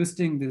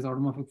twisting these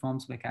automorphic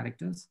forms by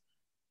characters.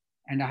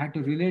 And I had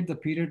to relate the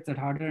periods that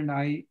Harder and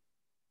I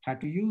had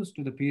to use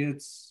to the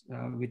periods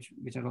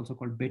which are also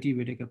called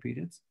Betti-Whittaker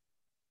periods.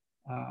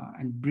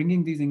 And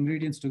bringing these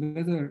ingredients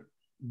together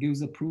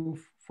gives a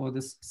proof for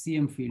this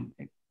CM field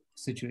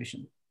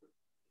situation.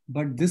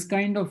 But this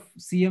kind of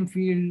CM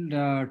field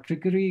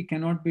trickery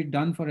cannot be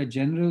done for a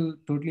general,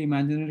 totally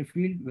imaginary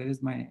field. Where is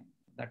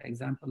that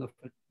example of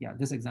it? Yeah,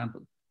 this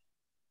example.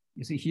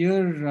 You see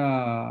here,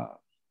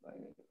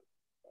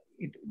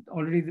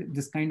 already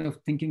this kind of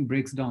thinking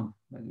breaks down.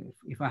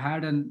 If I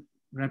had a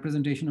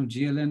representation of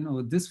GLN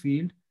over this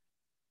field,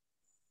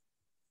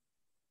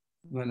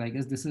 well, I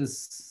guess this is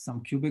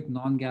some cubic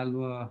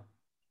non-Galois.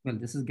 Well,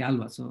 this is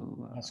Galois,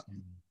 so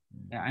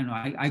yeah, I know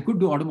I could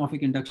do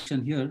automorphic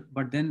induction here,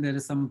 but then there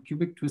is some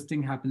cubic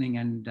twisting happening,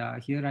 and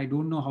here I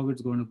don't know how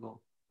it's going to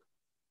go.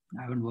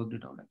 I haven't worked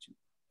it out actually.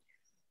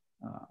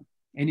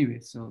 Anyway,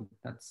 so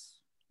that's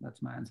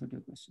my answer to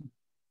your question.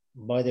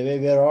 By the way,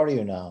 where are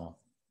you now?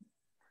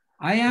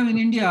 I am in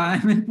India.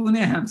 I'm in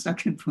Pune. I'm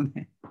stuck in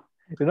Pune.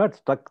 You're not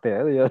stuck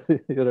there.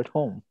 You're at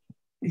home.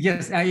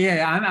 Yes,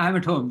 yeah, I'm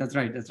at home. That's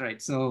right. That's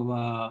right.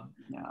 So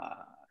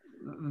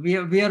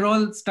we are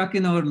all stuck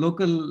in our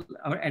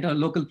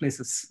local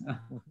places,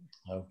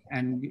 Okay.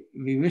 and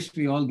we wish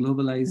we all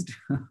globalized.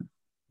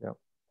 Yeah.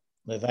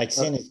 The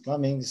vaccine is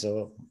coming,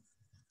 so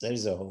there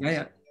is a hope.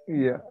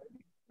 Yeah.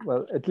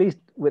 Well, at least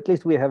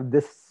we have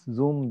this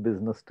Zoom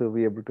business to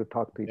be able to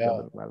talk to each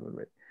other while we're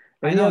waiting.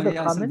 Any other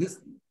comments?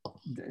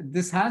 So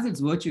this has its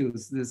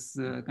virtues. This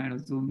kind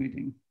of Zoom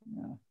meeting.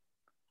 Yeah.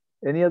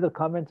 Any other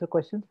comments or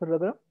questions for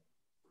Raghuram?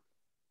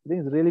 I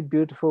think it's really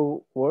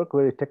beautiful work,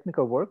 very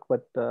technical work,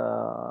 but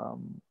I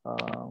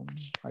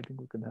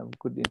think we can have a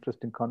good,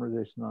 interesting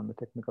conversation on the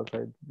technical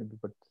side, maybe,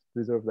 but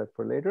reserve that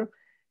for later.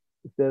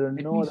 If there are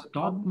no other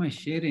stop my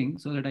sharing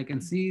so that I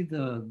can see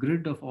the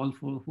grid of all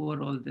four who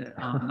are all there.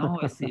 Now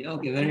I see.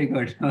 Okay, very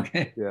good.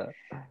 Okay. Yeah.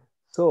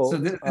 So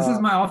this is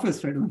my office,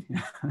 Fred.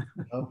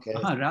 Okay.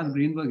 Ralph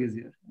Greenberg is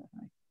here.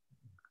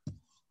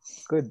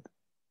 Good.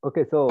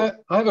 Okay, so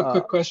I have a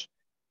quick question.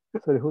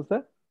 Sorry, who's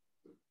that?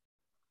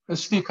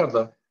 Steve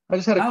Cudler. I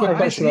just had a quick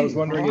question. I was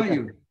wondering. How are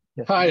you?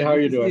 Hi, how are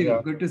you doing?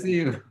 Yeah. Good to see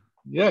you.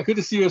 Yeah, good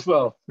to see you as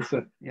well. It's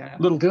a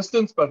little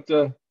distance, but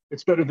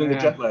it's better than the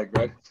jet lag,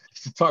 right?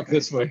 To talk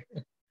this way.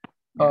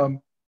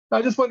 I'm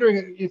just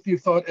wondering if you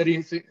thought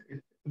anything,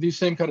 these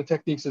same kind of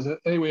techniques as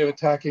any way of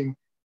attacking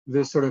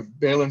this sort of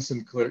valence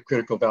and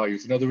critical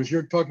values. In other words,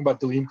 you're talking about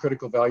Deligne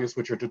critical values,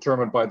 which are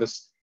determined by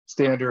this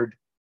standard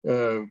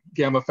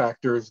gamma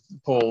factors,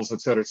 poles,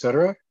 et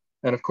cetera,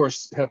 and of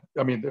course have,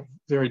 the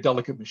very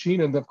delicate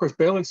machine. And of course,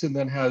 Beilinson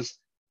then has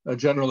a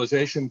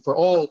generalization for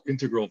all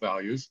integral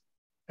values.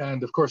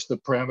 And of course, the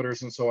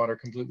parameters and so on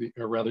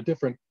are rather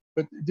different.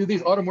 But do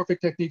these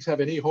automorphic techniques have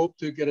any hope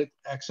to get at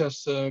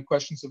access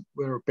questions of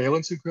where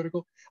Beilinson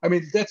critical?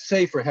 Let's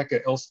say for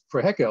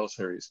Hecke L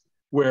series,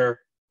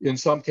 where in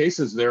some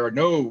cases there are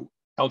no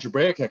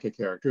algebraic Hecke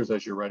characters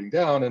as you're writing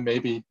down, and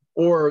maybe,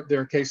 or there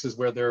are cases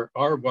where there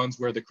are ones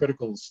where the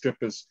critical strip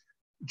is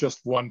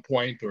just 1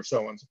 point or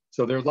so on.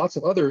 So there are lots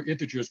of other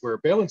integers where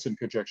Beilinson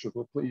conjectures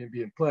will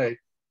be in play.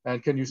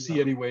 And can you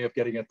see any way of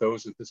getting at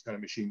those with this kind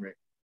of machinery?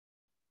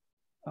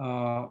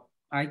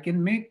 I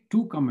can make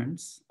two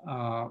comments.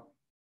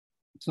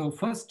 So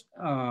first,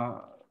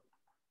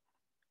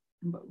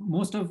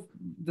 most of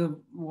the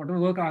whatever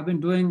work I've been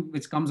doing,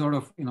 which comes out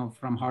of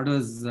from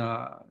Harder's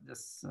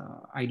this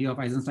idea of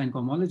Eisenstein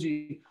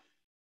cohomology,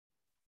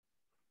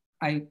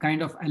 I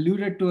kind of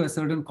alluded to a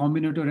certain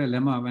combinatorial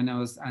lemma when I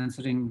was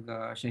answering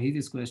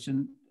Shahidi's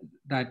question,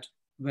 that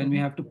when we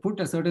have to put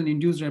a certain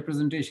induced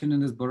representation in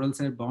this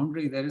Borel-Serre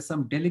boundary, there is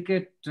some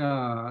delicate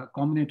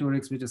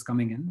combinatorics which is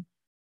coming in.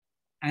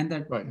 And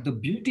that the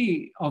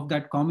beauty of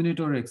that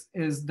combinatorics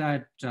is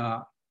that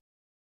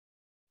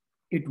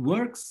it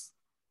works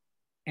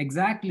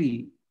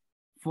exactly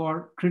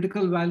for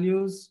critical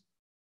values,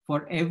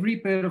 for every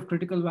pair of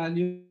critical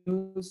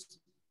values,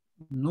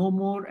 no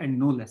more and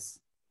no less.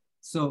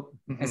 So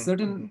a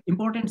certain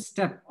important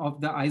step of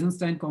the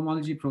Eisenstein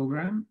cohomology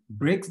program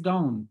breaks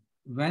down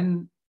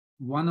when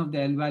one of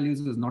the L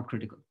values is not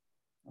critical.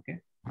 Okay.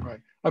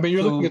 Right.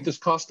 You're looking at this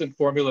constant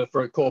formula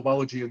for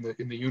cohomology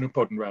in the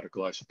unipotent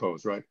radical, I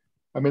suppose, right?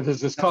 There's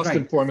this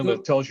constant formula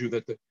that tells you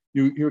that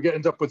you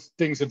end up with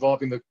things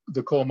involving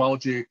the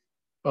cohomology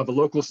of a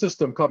local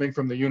system coming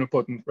from the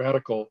unipotent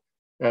radical,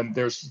 and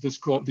there's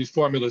these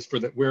formulas for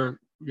that where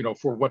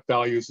for what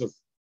values of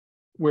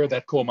where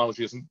that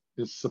cohomology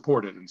is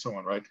supported and so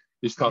on, right?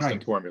 These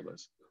constant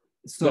formulas.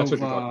 So that's what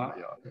you're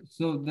talking about,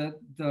 so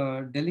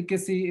the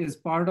delicacy is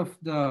part of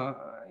the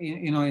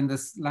in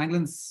this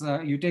Langland's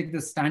you take the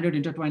standard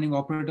intertwining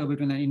operator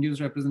between an induced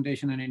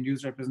representation and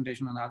induced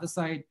representation on the other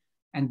side,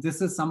 and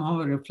this is somehow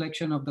a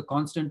reflection of the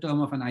constant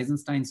term of an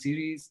Eisenstein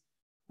series.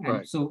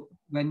 And so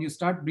when you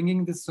start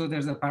bringing this, so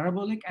there's a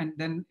parabolic and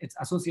then it's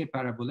associate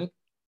parabolic.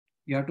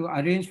 You have to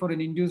arrange for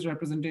an induced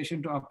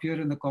representation to appear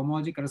in the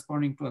cohomology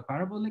corresponding to a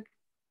parabolic,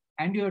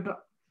 and you have to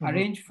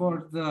arrange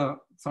for the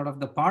sort of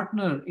the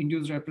partner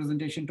induced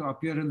representation to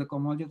appear in the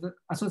cohomology of the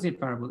associate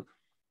parabolic.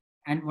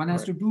 And one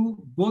has to do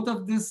both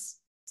of this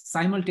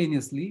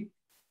simultaneously,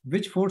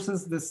 which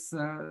forces this,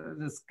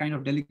 this kind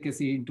of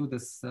delicacy into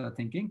this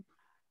thinking.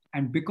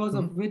 And because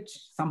of which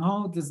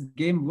somehow this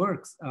game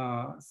works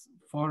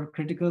for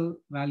critical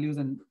values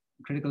and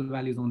critical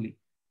values only.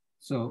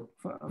 So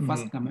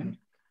first comment.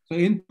 So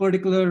in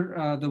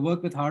particular, the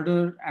work with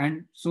Harder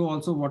and so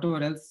also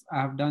whatever else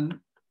I have done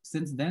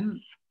since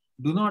then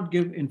do not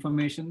give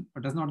information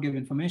or does not give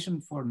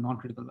information for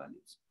non-critical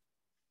values.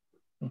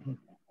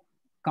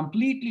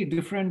 Completely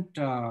different.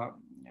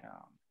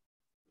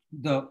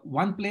 The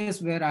one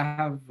place where I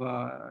have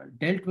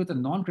dealt with a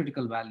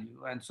non-critical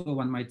value, and so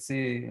one might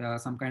say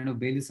some kind of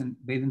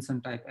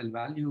Bayesian type L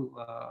value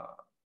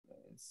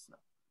is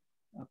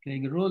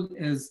playing a role,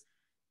 is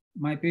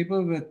my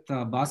paper with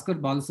Bhaskar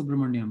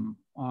Balasubramaniam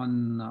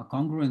on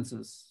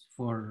congruences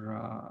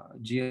for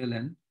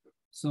GLN.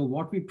 So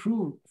what we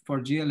proved for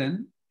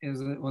GLN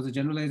was a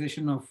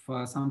generalization of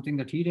something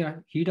that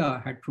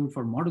Hida had proved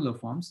for modular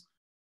forms,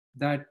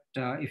 that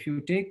if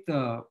you take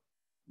the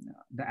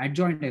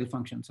adjoint L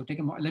function, so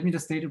let me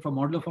just state it for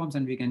modular forms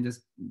and we can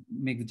just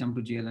make the jump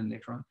to GLN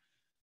later on.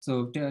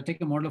 So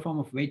take a modular form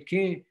of weight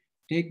K,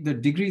 take the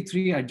degree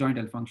 3 adjoint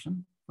L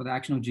function for the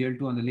action of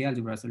GL2 on the Lie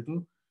algebra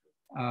SL2,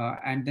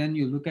 and then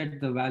you look at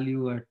the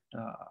value at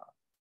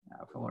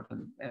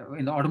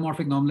in the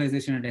automorphic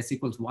normalization at S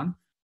equals 1.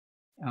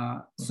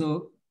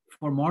 So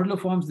for modular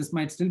forms, this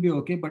might still be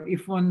okay, but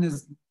if one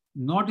is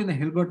not in a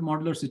Hilbert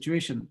modular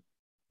situation,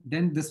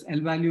 then this L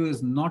value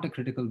is not a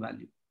critical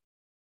value.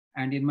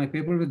 And in my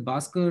paper with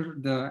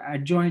Bhaskar, the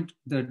adjoint,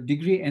 the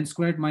degree n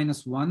squared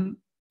minus 1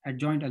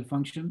 adjoint L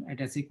function at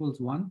S equals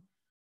 1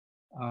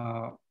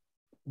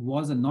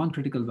 was a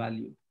non-critical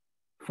value,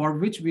 for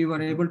which we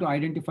were able to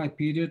identify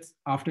periods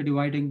after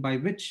dividing by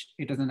which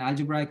it is an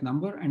algebraic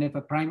number. And if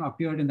a prime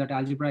appeared in that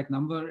algebraic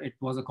number, it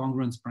was a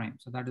congruence prime.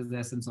 So that is the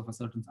essence of a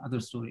certain other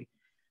story.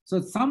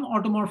 So some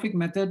automorphic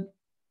method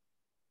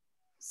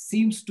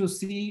seems to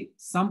see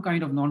some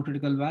kind of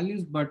non-critical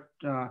values, but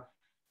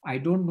I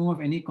don't know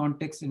of any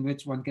context in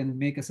which one can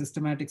make a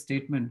systematic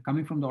statement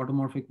coming from the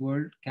automorphic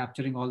world,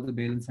 capturing all the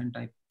Bayesian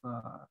type,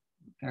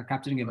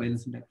 capturing a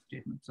Bayesian type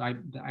statement. So I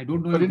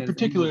don't know. But in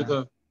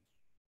particular,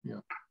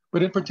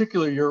 but in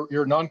particular,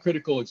 your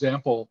non-critical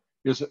example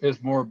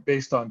is more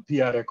based on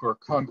p-adic or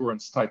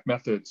congruence type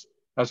methods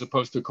as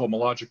opposed to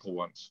cohomological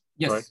ones.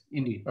 Yes, right?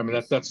 Indeed. I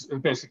mean, that's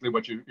basically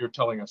what you're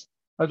telling us.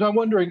 And I'm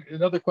wondering,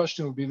 another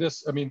question would be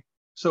this. I mean,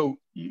 so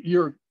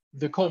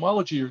the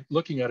cohomology you're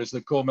looking at is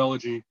the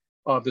cohomology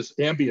of this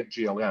ambient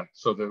GLN.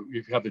 So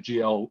you have the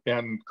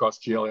GLN cross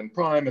GLN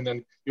prime, and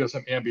then you have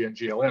some ambient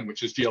GLN,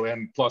 which is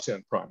GLN plus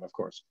N prime, of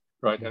course,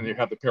 right? And you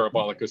have the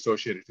parabolic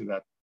associated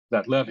to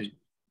that levy.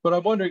 But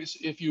I'm wondering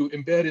if you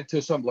embed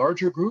into some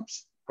larger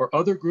groups or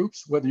other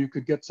groups, whether you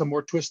could get some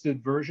more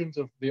twisted versions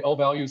of the L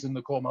values in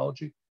the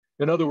cohomology.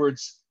 In other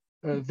words,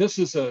 this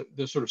is the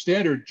sort of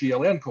standard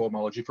GLN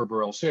cohomology for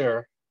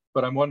Borel-Serre,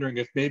 but I'm wondering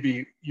if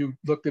maybe you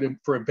looked at it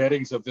for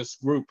embeddings of this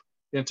group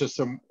into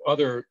some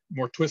other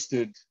more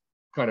twisted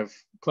kind of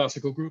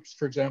classical groups,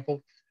 for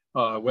example,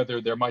 whether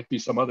there might be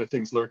some other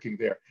things lurking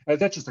there.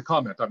 That's just a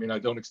comment. I mean, I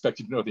don't expect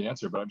you to know the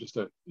answer, but I'm just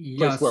a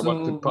place where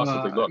one could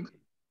possibly look.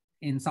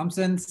 In some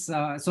sense,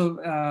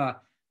 so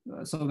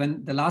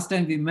when the last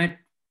time we met,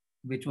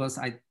 which was,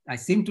 I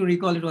seem to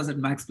recall it was at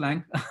Max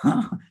Planck,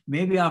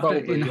 maybe after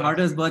probably, in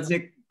Harder's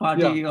birthday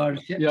party or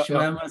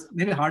Schwärmer's,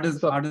 maybe Harder's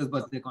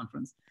birthday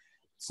conference.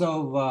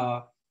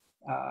 So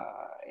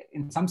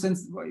in some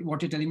sense,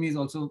 what you're telling me is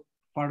also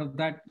part of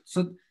that.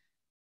 So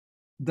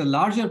the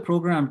larger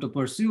program to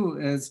pursue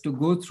is to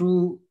go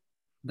through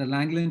the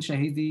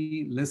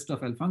Langland-Shahidi list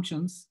of L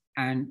functions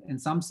and in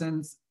some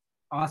sense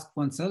ask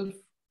oneself,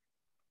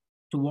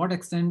 to what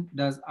extent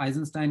does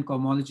Eisenstein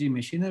cohomology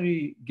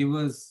machinery give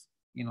us,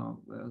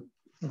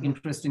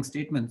 interesting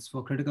statements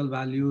for critical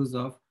values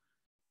of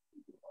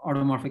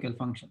automorphic L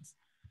functions?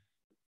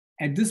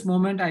 At this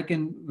moment, I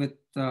can,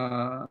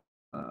 for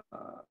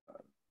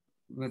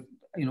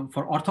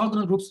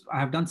orthogonal groups, I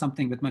have done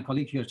something with my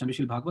colleague here,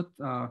 Chandrashil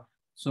Bhagwat.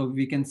 So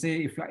we can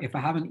say if I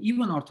have an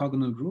even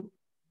orthogonal group,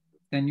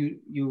 then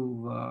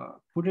you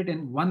put it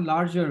in one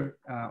larger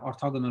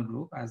orthogonal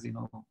group, as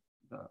the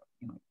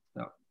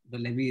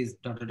levy is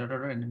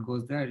and it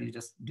goes there. You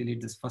just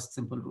delete this first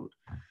simple root.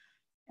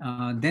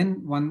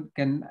 Then one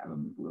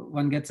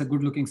gets a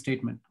good-looking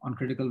statement on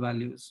critical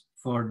values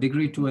for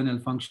degree 2 L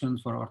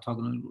functions for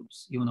orthogonal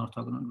groups, even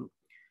orthogonal group.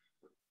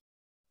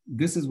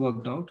 This is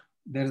worked out.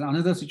 There's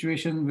another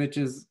situation which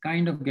is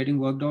kind of getting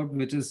worked out,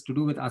 which is to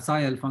do with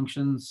Asai L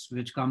functions,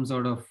 which comes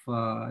out of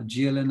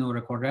GLN or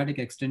a quadratic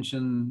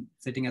extension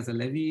sitting as a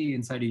levy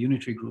inside a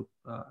unitary group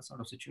sort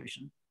of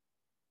situation.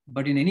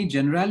 But in any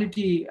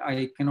generality,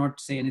 I cannot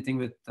say anything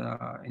with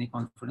any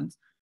confidence.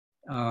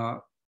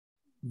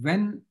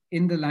 When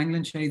in the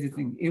Langland-Shahidi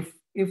thing,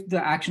 if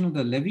the action of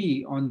the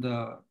levy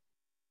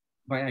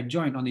by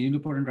adjoint on the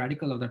unipotent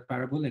radical of that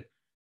parabolic,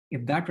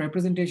 if that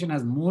representation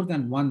has more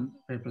than one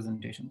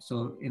representation,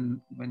 so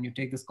when you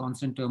take this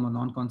constant term or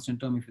non-constant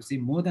term, if you see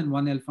more than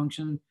one L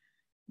function,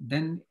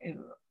 then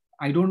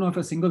I don't know of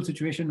a single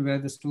situation where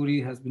the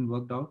story has been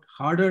worked out.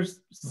 Harder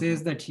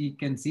says that he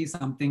can see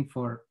something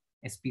for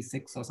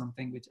SP6 or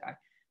something,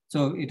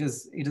 so it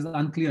is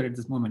unclear at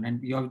this moment.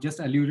 And you have just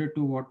alluded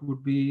to what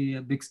would be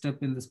a big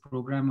step in this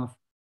program of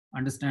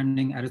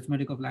understanding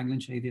arithmetic of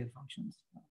Lagrange-Shahidi functions.